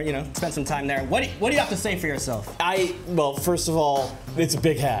Houston, or spent some time there. What do you have to say for yourself? Well, first of all, it's a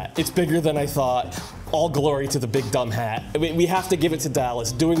big hat. It's bigger than I thought. All glory to the big dumb hat. I mean, we have to give it to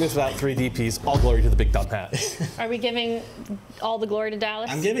Dallas. Doing this without 3 DPs, all glory to the big dumb hat. Are we giving all the glory to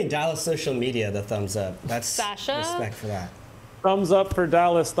Dallas? I'm giving Dallas social media the thumbs up. That's Sacha? Respect for that. Thumbs up for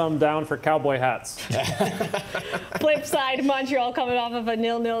Dallas, thumb down for cowboy hats. Flip side, Montreal coming off of a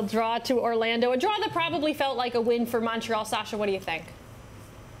 0-0 draw to Orlando. A draw that probably felt like a win for Montreal. Sacha, what do you think?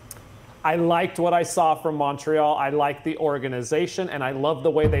 I liked what I saw from Montreal. I liked the organization, and I love the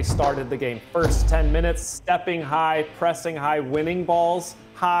way they started the game. First 10 minutes, stepping high, pressing high, winning balls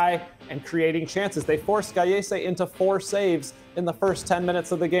high, and creating chances. They forced Kljestan into 4 saves in the first 10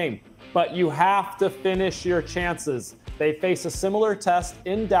 minutes of the game. But you have to finish your chances. They face a similar test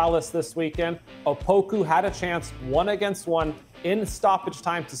in Dallas this weekend. Opoku had a chance 1-against-1 in stoppage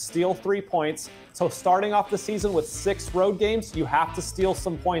time to steal 3 points. So starting off the season with 6 road games, you have to steal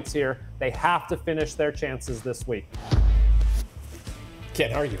some points here. They have to finish their chances this week.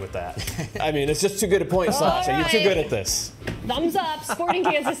 Can't argue with that. I mean, it's just too good a point, Sacha. Right. You're too good at this. Thumbs up. Sporting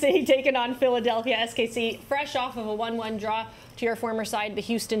Kansas City taking on Philadelphia SKC, fresh off of a 1-1 draw to your former side, the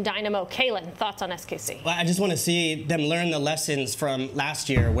Houston Dynamo. Calen, thoughts on SKC? Well, I just want to see them learn the lessons from last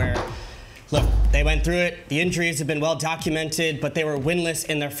year where, look, they went through it. The injuries have been well documented, but they were winless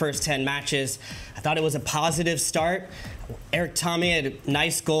in their first 10 matches. I thought it was a positive start. Eric Tommy had a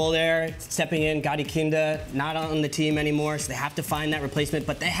nice goal there, stepping in. Gadi Kinda not on the team anymore, so they have to find that replacement.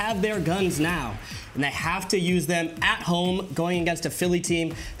 But they have their guns now, and they have to use them at home, going against a Philly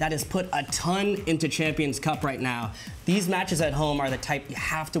team that has put a ton into Champions Cup right now. These matches at home are the type you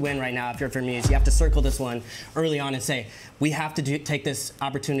have to win right now if you're Vermeers. You have to circle this one early on and say, we have to take this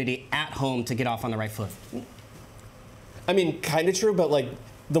opportunity at home to get off on the right foot. I mean, kind of true, but like,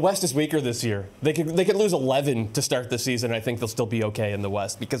 the West is weaker this year. They could lose 11 to start the season. I think they'll still be okay in the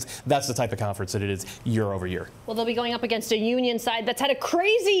West because that's the type of conference that it is year over year. Well, they'll be going up against a Union side that's had a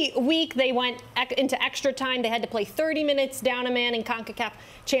crazy week. They went into extra time. They had to play 30 minutes down a man in CONCACAF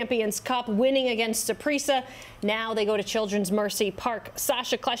Champions Cup, winning against Saprissa. Now they go to Children's Mercy Park.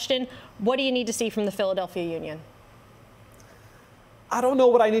 Sacha Kljestan, what do you need to see from the Philadelphia Union? I don't know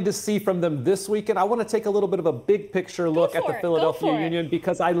what I need to see from them this weekend. I want to take a little bit of a big picture look at the Philadelphia Union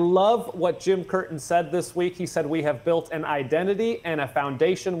because I love what Jim Curtin said this week. He said, we have built an identity and a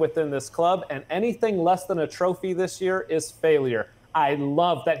foundation within this club, and anything less than a trophy this year is failure. I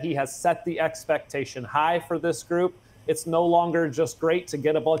love that he has set the expectation high for this group. It's no longer just great to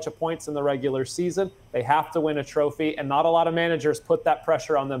get a bunch of points in the regular season. They have to win a trophy, and not a lot of managers put that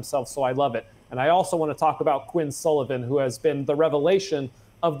pressure on themselves, so I love it. And I also want to talk about Quinn Sullivan, who has been the revelation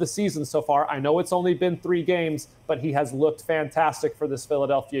of the season so far. I know it's only been 3 games, but he has looked fantastic for this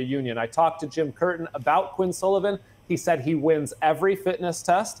Philadelphia Union. I talked to Jim Curtin about Quinn Sullivan. He said he wins every fitness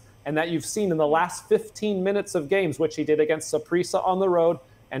test, and that you've seen in the last 15 minutes of games, which he did against Saprissa on the road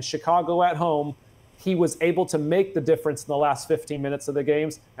and Chicago at home, he was able to make the difference in the last 15 minutes of the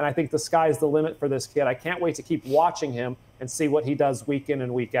games. And I think the sky's the limit for this kid. I can't wait to keep watching him and see what he does week in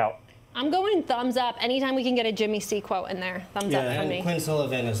and week out. I'm going thumbs up. Anytime we can get a Jimmy C quote in there, thumbs up for me. Quinn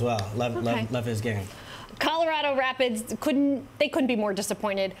Sullivan as well. Love his game. Colorado Rapids couldn't be more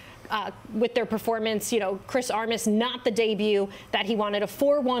disappointed with their performance. Chris Armas, not the debut that he wanted. A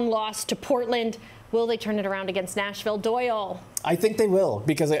 4-1 loss to Portland. Will they turn it around against Nashville? Doyle. I think they will,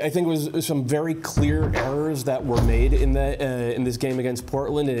 because I think it was some very clear errors that were made in this game against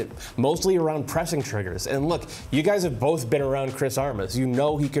Portland, and mostly around pressing triggers. And look, you guys have both been around Chris Armas. You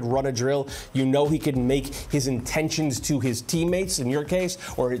know he could run a drill. You know he could make his intentions to his teammates, in your case,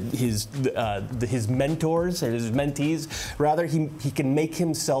 or his mentors, or his mentees, rather. He can make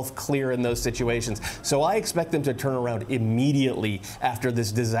himself clear in those situations. So I expect them to turn around immediately after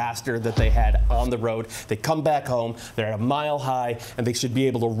this disaster that they had on the road. They come back home. They're at a mile high, and they should be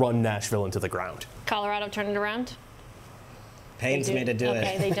able to run Nashville into the ground. Colorado turn it around? Pains me to do it.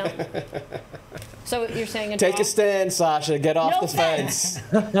 Okay, they don't. So you're saying Take a stand, Sacha. Get off the fence.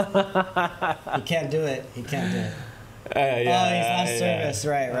 He can't do it. He can't do it. He's lost service.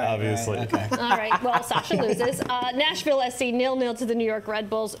 Right. Obviously. Right. Okay. All right. Well, Sacha loses. Nashville SC 0-0 to the New York Red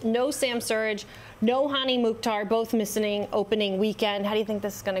Bulls. No Sam Surridge, no Hani Mukhtar, both missing opening weekend. How do you think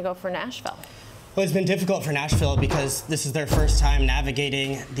this is going to go for Nashville? Well, it's been difficult for Nashville because this is their first time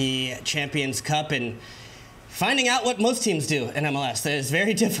navigating the Champions Cup and finding out what most teams do in MLS. It's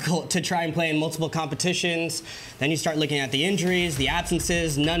very difficult to try and play in multiple competitions. Then you start looking at the injuries, the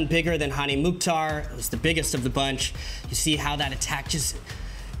absences, none bigger than Hani Mukhtar. It was the biggest of the bunch. You see how that attack just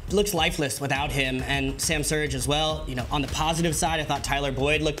looks lifeless without him, and Sam Surridge as well. You know, on the positive side, I thought Tyler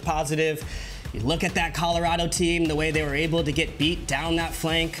Boyd looked positive. You look at that Colorado team, the way they were able to get beat down that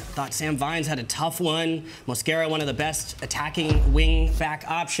flank. I thought Sam Vines had a tough one. Mosquera, one of the best attacking wing back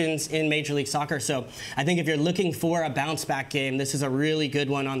options in Major League Soccer. So I think if you're looking for a bounce back game, this is a really good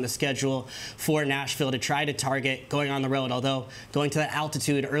one on the schedule for Nashville to try to target going on the road. Although going to that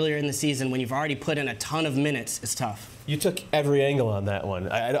altitude earlier in the season when you've already put in a ton of minutes is tough. You took every angle on that one.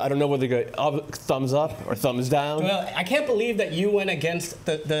 I don't know whether to go thumbs up or thumbs down. Well, I can't believe that you went against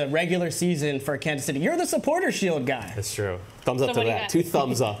the regular season for Kansas City. You're the supporter shield guy. That's true. Thumbs up to that. 2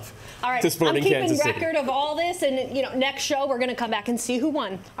 thumbs up. All right, to Sporting I'm keeping Kansas City. record of all this, and next show we're going to come back and see who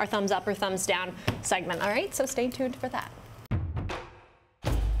won our thumbs up or thumbs down segment. All right, so stay tuned for that.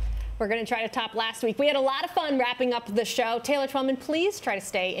 We're going to try to top last week. We had a lot of fun wrapping up the show. Taylor Twellman, please try to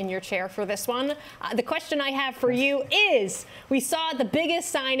stay in your chair for this one. The question I have for you is, we saw the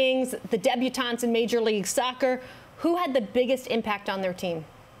biggest signings, the debutants in Major League Soccer. Who had the biggest impact on their team?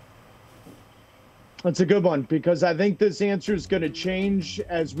 That's a good one, because I think this answer is going to change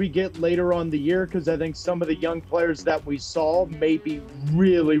as we get later on the year, because I think some of the young players that we saw may be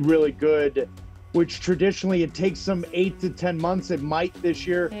really, really good, which traditionally it takes them 8 to 10 months. It might this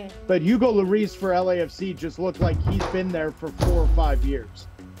year. But Hugo Lloris for LAFC just looked like he's been there for 4 or 5 years.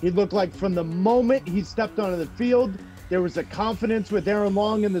 He looked like from the moment he stepped onto the field, there was a confidence with Aaron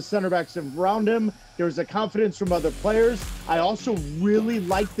Long and the center backs around him. There was a confidence from other players. I also really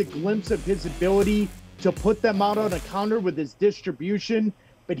liked the glimpse of his ability to put them out on a counter with his distribution.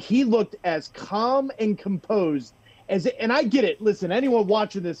 But he looked as calm and composed as, and I get it. Listen, anyone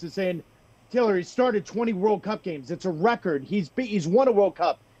watching this is saying, Taylor, he started 20 World Cup games. It's a record. He's won a World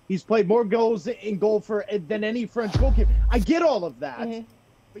Cup. He's played more goals in goal than any French goalkeeper. I get all of that.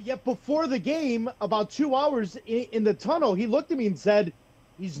 But yet before the game, about 2 hours in the tunnel, he looked at me and said,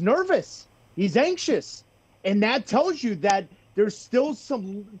 he's nervous. He's anxious. And that tells you that there's still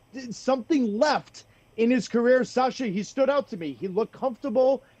something left in his career. Sacha, he stood out to me. He looked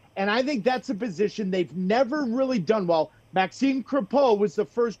comfortable. And I think that's a position they've never really done well. Maxime Crepeau was the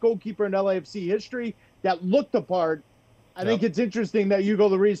first goalkeeper in LAFC history that looked the part. I think it's interesting that Hugo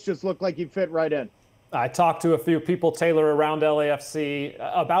Lloris just looked like he fit right in. I talked to a few people, Taylor, around LAFC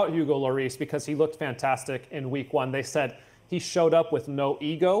about Hugo Lloris because he looked fantastic in week 1. They said he showed up with no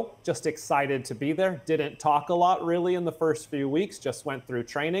ego, just excited to be there. Didn't talk a lot really in the first few weeks, just went through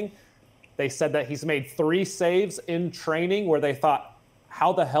training. They said that he's made 3 saves in training where they thought,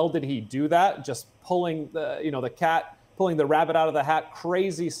 how the hell did he do that? Just pulling pulling the rabbit out of the hat,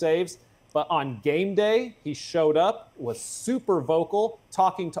 crazy saves. But on game day, he showed up, was super vocal,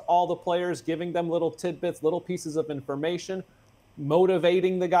 talking to all the players, giving them little tidbits, little pieces of information,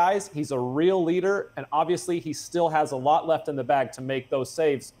 motivating the guys. He's a real leader, and obviously he still has a lot left in the bag to make those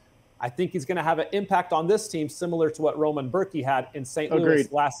saves. I think he's going to have an impact on this team similar to what Roman Berkey had in St. Louis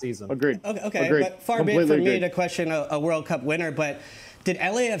last season. Agreed. Okay. Agreed. But far be it from me to question a World Cup winner, but did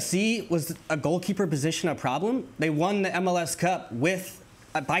LAFC, was a goalkeeper position a problem? They won the MLS Cup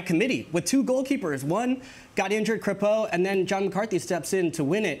by committee with 2 goalkeepers. One got injured, Crepeau, and then John McCarthy steps in to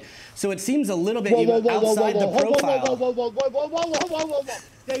win it. So it seems a little bit outside the profile. Whoa.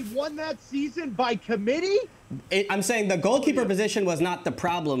 They won that season by committee? I'm saying the goalkeeper position was not the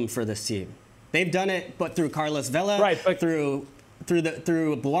problem for this team. They've done it, but through Carlos Vela, but through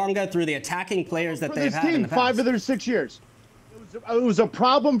Bouanga, through the attacking players that they've had in the past. 5 of their 6 years. It was a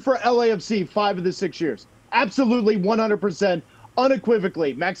problem for LAFC 5 of the 6 years. Absolutely, 100%,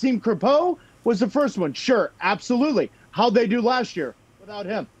 unequivocally. Maxime Crepeau was the first one. Sure, absolutely. How'd they do last year without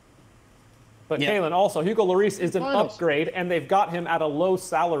him? But Calen, also, Hugo Lloris is an upgrade, and they've got him at a low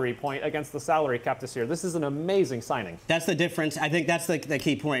salary point against the salary cap this year. This is an amazing signing. That's the difference. I think that's the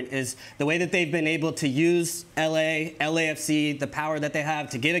key point, is the way that they've been able to use LAFC, the power that they have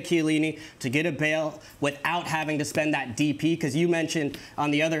to get a Chiellini, to get a Bale, without having to spend that DP. Because you mentioned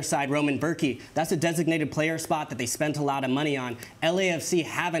on the other side, Roman Berkey. That's a designated player spot that they spent a lot of money on. LAFC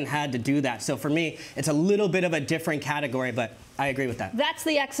haven't had to do that. So for me, it's a little bit of a different category, but I agree with that. That's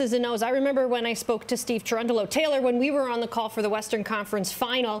the X's and O's. I remember when I spoke to Steve Cherundolo. Taylor, when we were on the call for the Western Conference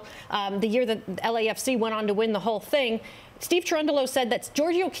Final, the year that LAFC went on to win the whole thing, Steve Cherundolo said that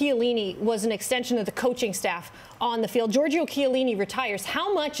Giorgio Chiellini was an extension of the coaching staff on the field. Giorgio Chiellini retires.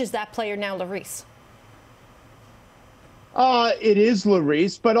 How much is that player now, Lloris? It is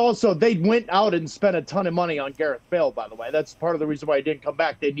Lloris, but also they went out and spent a ton of money on Gareth Bale, by the way. That's part of the reason why he didn't come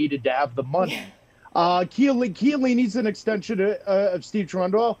back. They needed to have the money. Chiellini's an extension of Steve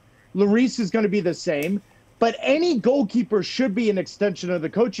Cherundolo. Lloris is going to be the same. But any goalkeeper should be an extension of the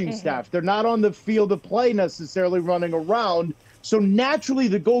coaching staff. They're not on the field of play necessarily running around. So naturally,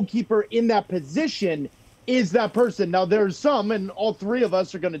 the goalkeeper in that position is that person. Now, there's some, and all three of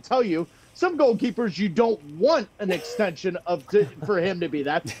us are going to tell you, some goalkeepers you don't want an extension of for him to be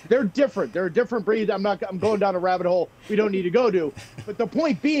that. They're different. They're a different breed. I'm going down a rabbit hole we don't need to go to. But the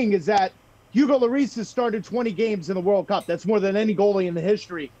point being is that Hugo Lloris has started 20 games in the World Cup. That's more than any goalie in the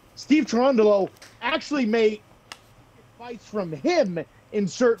history. Steve Cherundolo actually may advice from him in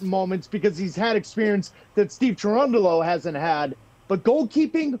certain moments because he's had experience that Steve Cherundolo hasn't had. But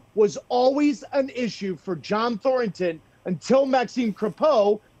goalkeeping was always an issue for John Thornton until Maxime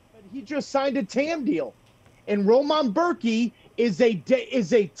Crepeau. He just signed a TAM deal. And Roman Burki is a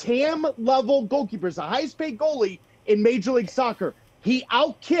TAM level goalkeeper. He's the highest paid goalie in Major League Soccer. He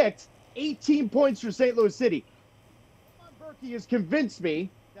outkicked 18 points for St. Louis City. Roman Burki has convinced me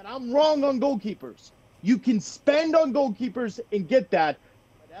that I'm wrong on goalkeepers. You can spend on goalkeepers and get that,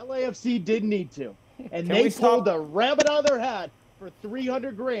 but LAFC didn't need to. And they pulled a rabbit out of their hat for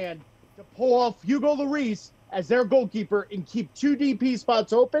 $300 grand to pull off Hugo Lloris as their goalkeeper and keep 2 DP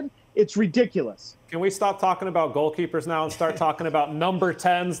spots open. It's ridiculous. Can we stop talking about goalkeepers now and start talking about number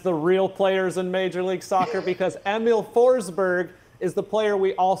 10s, the real players in Major League Soccer? Because Emil Forsberg is the player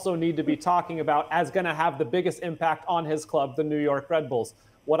we also need to be talking about as going to have the biggest impact on his club, the New York Red Bulls.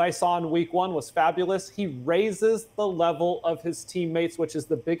 What I saw in week 1 was fabulous. He raises the level of his teammates, which is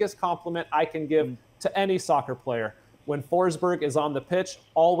the biggest compliment I can give to any soccer player. When Forsberg is on the pitch,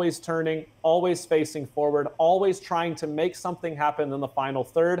 always turning, always facing forward, always trying to make something happen in the final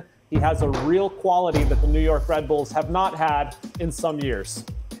third, he has a real quality that the New York Red Bulls have not had in some years.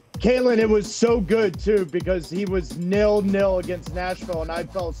 Calen, it was so good, too, because he was 0-0 against Nashville, and I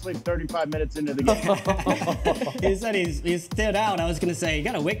fell asleep 35 minutes into the game. He said he stood out. I was going to say, you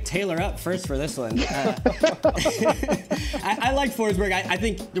got to wake Taylor up first for this one. I like Forsberg. I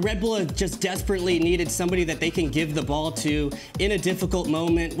think the Red Bull have just desperately needed somebody that they can give the ball to in a difficult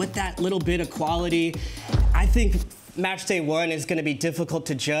moment with that little bit of quality. I think Matchday 1 is going to be difficult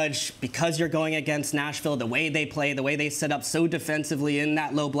to judge because you're going against Nashville, the way they play, the way they set up so defensively in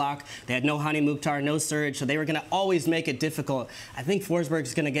that low block. They had no Hani Mukhtar, no Surge, so they were going to always make it difficult. I think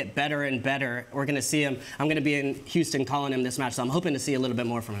Forsberg's going to get better and better. We're going to see him. I'm going to be in Houston calling him this match, so I'm hoping to see a little bit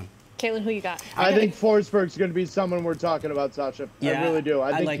more from him. Calen, who you got? I think Forsberg's going to be someone we're talking about, Sasha. Yeah, I really do.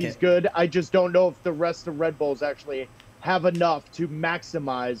 I think like he's it. good. I just don't know if the rest of Red Bulls actually have enough to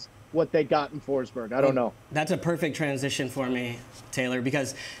maximize what they got in Forsberg. I don't know. That's a perfect transition for me, Taylor,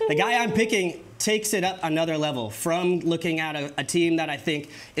 because the guy I'm picking takes it up another level from looking at a team that I think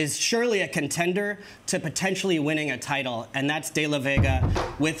is surely a contender to potentially winning a title, and that's De La Vega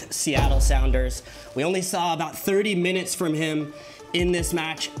with Seattle Sounders. We only saw about 30 minutes from him in this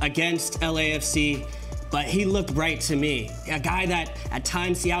match against LAFC, but he looked right to me. A guy that at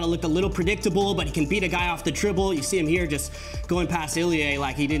times Seattle looked a little predictable, but he can beat a guy off the dribble. You see him here just going past Ilie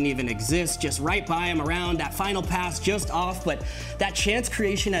like he didn't even exist, just right by him around that final pass just off. But that chance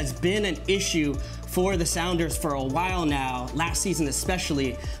creation has been an issue for the Sounders for a while now, last season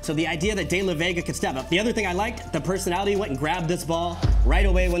especially. So the idea that De La Vega could step up. The other thing I liked, the personality, went and grabbed this ball right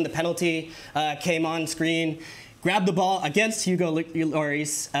away when the penalty came on screen. Grabbed the ball against Hugo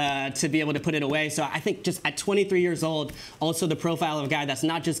Lloris to be able to put it away. So I think just at 23 years old, also the profile of a guy that's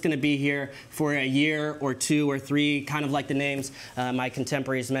not just going to be here for a year or 2 or 3, kind of like the names my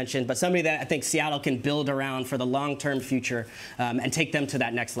contemporaries mentioned, but somebody that I think Seattle can build around for the long-term future and take them to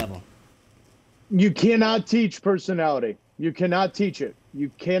that next level. You cannot teach personality. You cannot teach it. You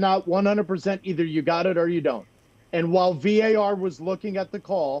cannot 100%, either you got it or you don't. And while VAR was looking at the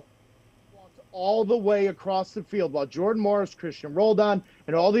call, all the way across the field while Jordan Morris, Christian Roldan,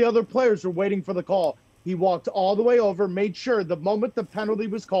 and all the other players were waiting for the call. He walked all the way over, made sure the moment the penalty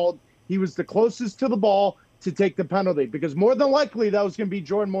was called, he was the closest to the ball to take the penalty, because more than likely that was going to be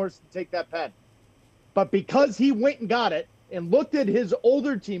Jordan Morris to take that pen. But because he went and got it and looked at his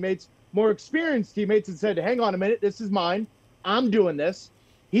older teammates, more experienced teammates, and said, hang on a minute, this is mine. I'm doing this.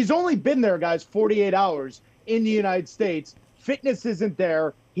 He's only been there, guys, 48 hours in the United States. Fitness isn't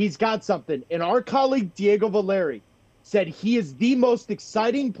there. He's got something. And our colleague Diego Valeri said he is the most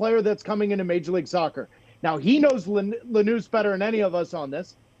exciting player that's coming into Major League Soccer. Now, he knows Lanús better than any of us on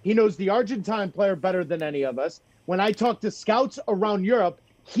this. He knows the Argentine player better than any of us. When I talk to scouts around Europe,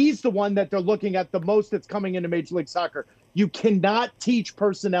 he's the one that they're looking at the most that's coming into Major League Soccer. You cannot teach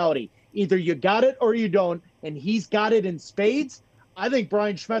personality. Either you got it or you don't, and he's got it in spades. I think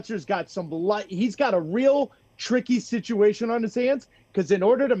Brian Schmetzer's got he's got a real tricky situation on his hands, because in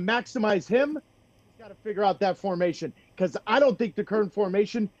order to maximize him, he's got to figure out that formation, because I don't think the current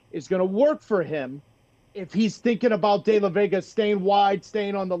formation is going to work for him if he's thinking about De La Vega staying wide,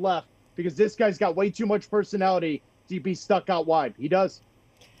 staying on the left, because this guy's got way too much personality to be stuck out wide. He does.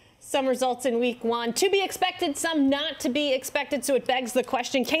 Some results in week 1 to be expected, some not to be expected. So it begs the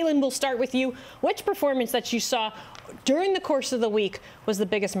question, Calen, we'll start with you. Which performance that you saw during the course of the week was the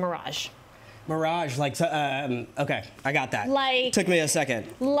biggest mirage? Mirage, okay, I got that. Like, took me a second.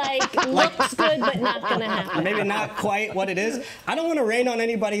 Looks good, but not gonna happen. Maybe not quite what it is. I don't want to rain on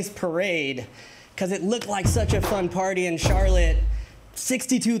anybody's parade, because it looked like such a fun party in Charlotte.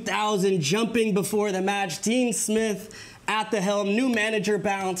 62,000 jumping before the match. Dean Smith at the helm, new manager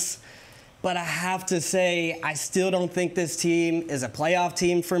bounce. But I have to say, I still don't think this team is a playoff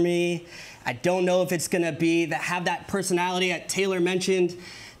team for me. I don't know if it's going to have that personality that Taylor mentioned,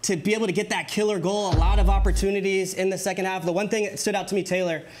 to be able to get that killer goal. A lot of opportunities in the second half. The one thing that stood out to me,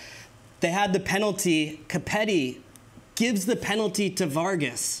 Taylor, they had the penalty. Capetti gives the penalty to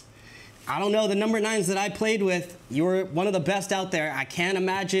Vargas. I don't know, the number 9s that I played with, you were one of the best out there. I can't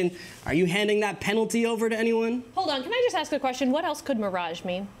imagine. Are you handing that penalty over to anyone? Hold on, can I just ask a question? What else could mirage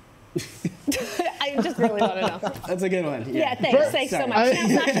mean? I just really want to know. That's a good one. Yeah, thanks so much.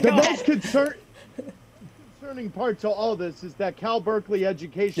 The most concerning part to all this is that Cal Berkeley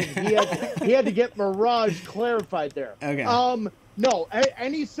education, he had to get mirage clarified there. Okay. No,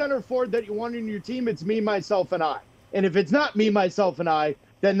 any center forward that you want in your team, it's me, myself, and I. And if it's not me, myself, and I,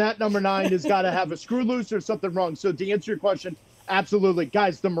 then that number 9 has got to have a screw loose or something wrong. So to answer your question, absolutely.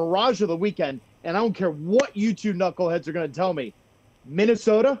 Guys, the mirage of the weekend, and I don't care what you two knuckleheads are going to tell me,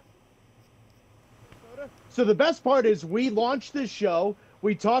 Minnesota. So the best part is we launched this show.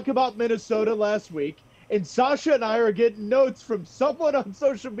 We talk about Minnesota last week, and Sasha and I are getting notes from someone on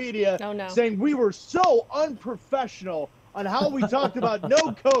social media saying we were so unprofessional on how we talked about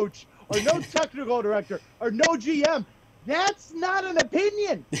no coach or no technical director or no GM. That's not an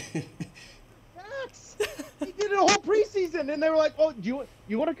opinion. Facts. He did it a whole preseason, and they were like, "Oh, you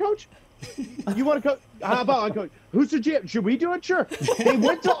want to coach? You want to coach? How about I coach? Who's the GM? Should we do it? Sure." They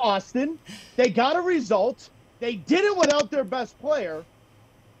went to Austin. They got a result. They did it without their best player.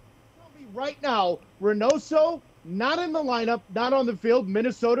 Tell me right now, Reynoso not in the lineup, not on the field.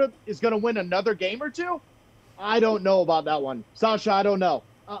 Minnesota is going to win another game or two. I don't know about that one, Sasha. I don't know.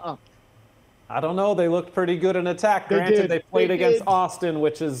 I don't know. They looked pretty good in attack. Granted, they played against Austin,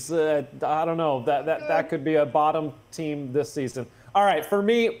 which is, I don't know, that could be a bottom team this season. All right, for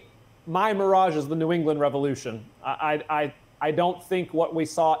me, my mirage is the New England Revolution. I don't think what we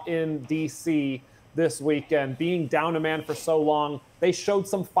saw in D.C. this weekend, being down a man for so long, they showed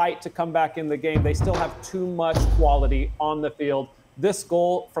some fight to come back in the game. They still have too much quality on the field. This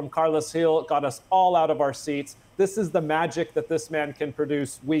goal from Carlos Gil got us all out of our seats. This is the magic that this man can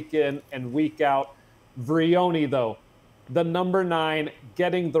produce week in and week out. Vrioni, though, the number 9,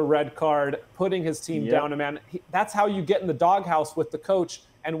 getting the red card, putting his team down a man. That's how you get in the doghouse with the coach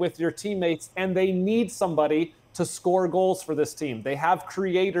and with your teammates, and they need somebody to score goals for this team. They have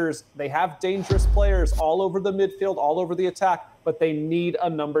creators, they have dangerous players all over the midfield, all over the attack, but they need a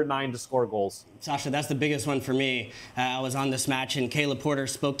number 9 to score goals. Sasha, that's the biggest one for me. I was on this match, and Caleb Porter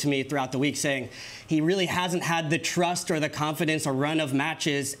spoke to me throughout the week saying he really hasn't had the trust or the confidence or run of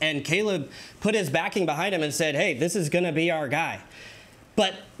matches, and Caleb put his backing behind him and said, hey, this is going to be our guy.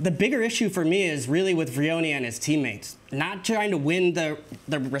 But the bigger issue for me is really with Vrioni and his teammates. Not trying to win the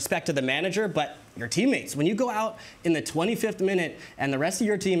respect of the manager, but your teammates. When you go out in the 25th minute and the rest of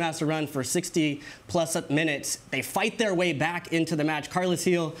your team has to run for 60-plus minutes, they fight their way back into the match. Carlos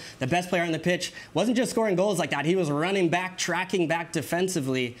Gil, the best player on the pitch, wasn't just scoring goals like that. He was running back, tracking back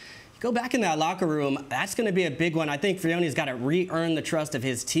defensively. Go back in that locker room. That's going to be a big one. I think Vrioni's got to re-earn the trust of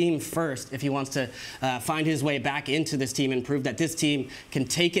his team first if he wants to find his way back into this team and prove that this team can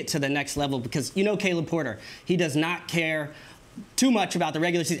take it to the next level. Because you know Caleb Porter, he does not care too much about the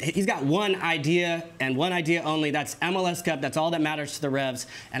regular season. He's got one idea and one idea only. That's MLS Cup. That's all that matters to the Revs.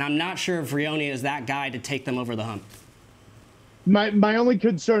 And I'm not sure if Vrioni is that guy to take them over the hump. My only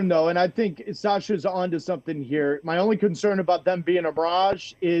concern, though, and I think Sasha's onto something here, my only concern about them being a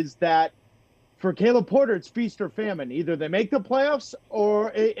mirage is that for Caleb Porter, it's feast or famine. Either they make the playoffs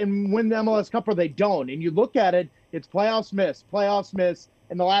and win the MLS Cup or they don't. And you look at it, It's playoffs miss, playoffs miss.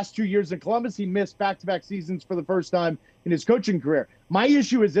 In the last 2 years in Columbus, he missed back-to-back seasons for the first time in his coaching career. My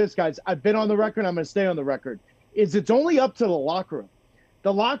issue is this, guys. I've been on the record. I'm going to stay on the record. It's only up to the locker room.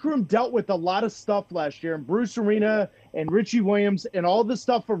 The locker room dealt with a lot of stuff last year, and Bruce Arena and Richie Williams and all the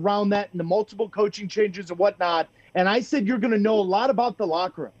stuff around that and the multiple coaching changes and whatnot. And I said you're going to know a lot about the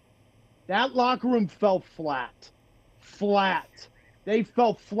locker room. That locker room fell flat. Flat. They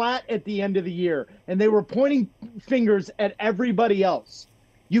fell flat at the end of the year, and they were pointing fingers at everybody else.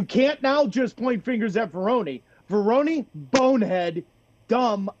 You can't now just point fingers at Veroni. Veroni, bonehead,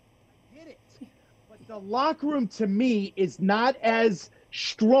 dumb. I get it. But the locker room, to me, is not as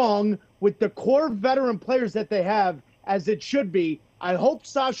strong with the core veteran players that they have as it should be. I hope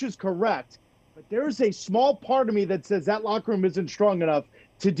Sacha's correct, but there's a small part of me that says that locker room isn't strong enough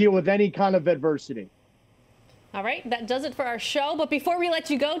to deal with any kind of adversity. All right, that does it for our show. But before we let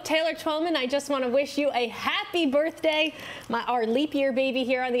you go, Taylor Twellman, I just want to wish you a happy birthday. Our leap year baby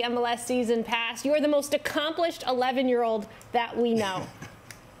here on the MLS Season Pass. You are the most accomplished 11-year-old that we know.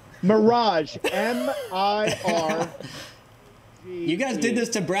 Mirage, M-I-R. You guys did this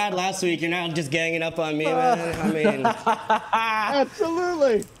to Brad last week. You're now just ganging up on me, man. I mean,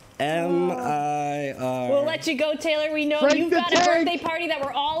 Absolutely. M-I-R. We'll let you go, Taylor. We know Frank you've the got Tank. a birthday party that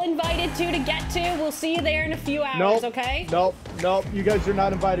we're all invited to get to. We'll see you there in a few hours, okay? Nope. You guys are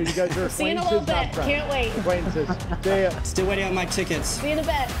not invited. You guys are See you in a little acquaintances, bit. not friends. Can't wait. Acquaintances. See ya. Still waiting on my tickets. See you in a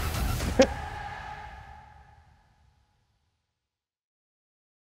bit.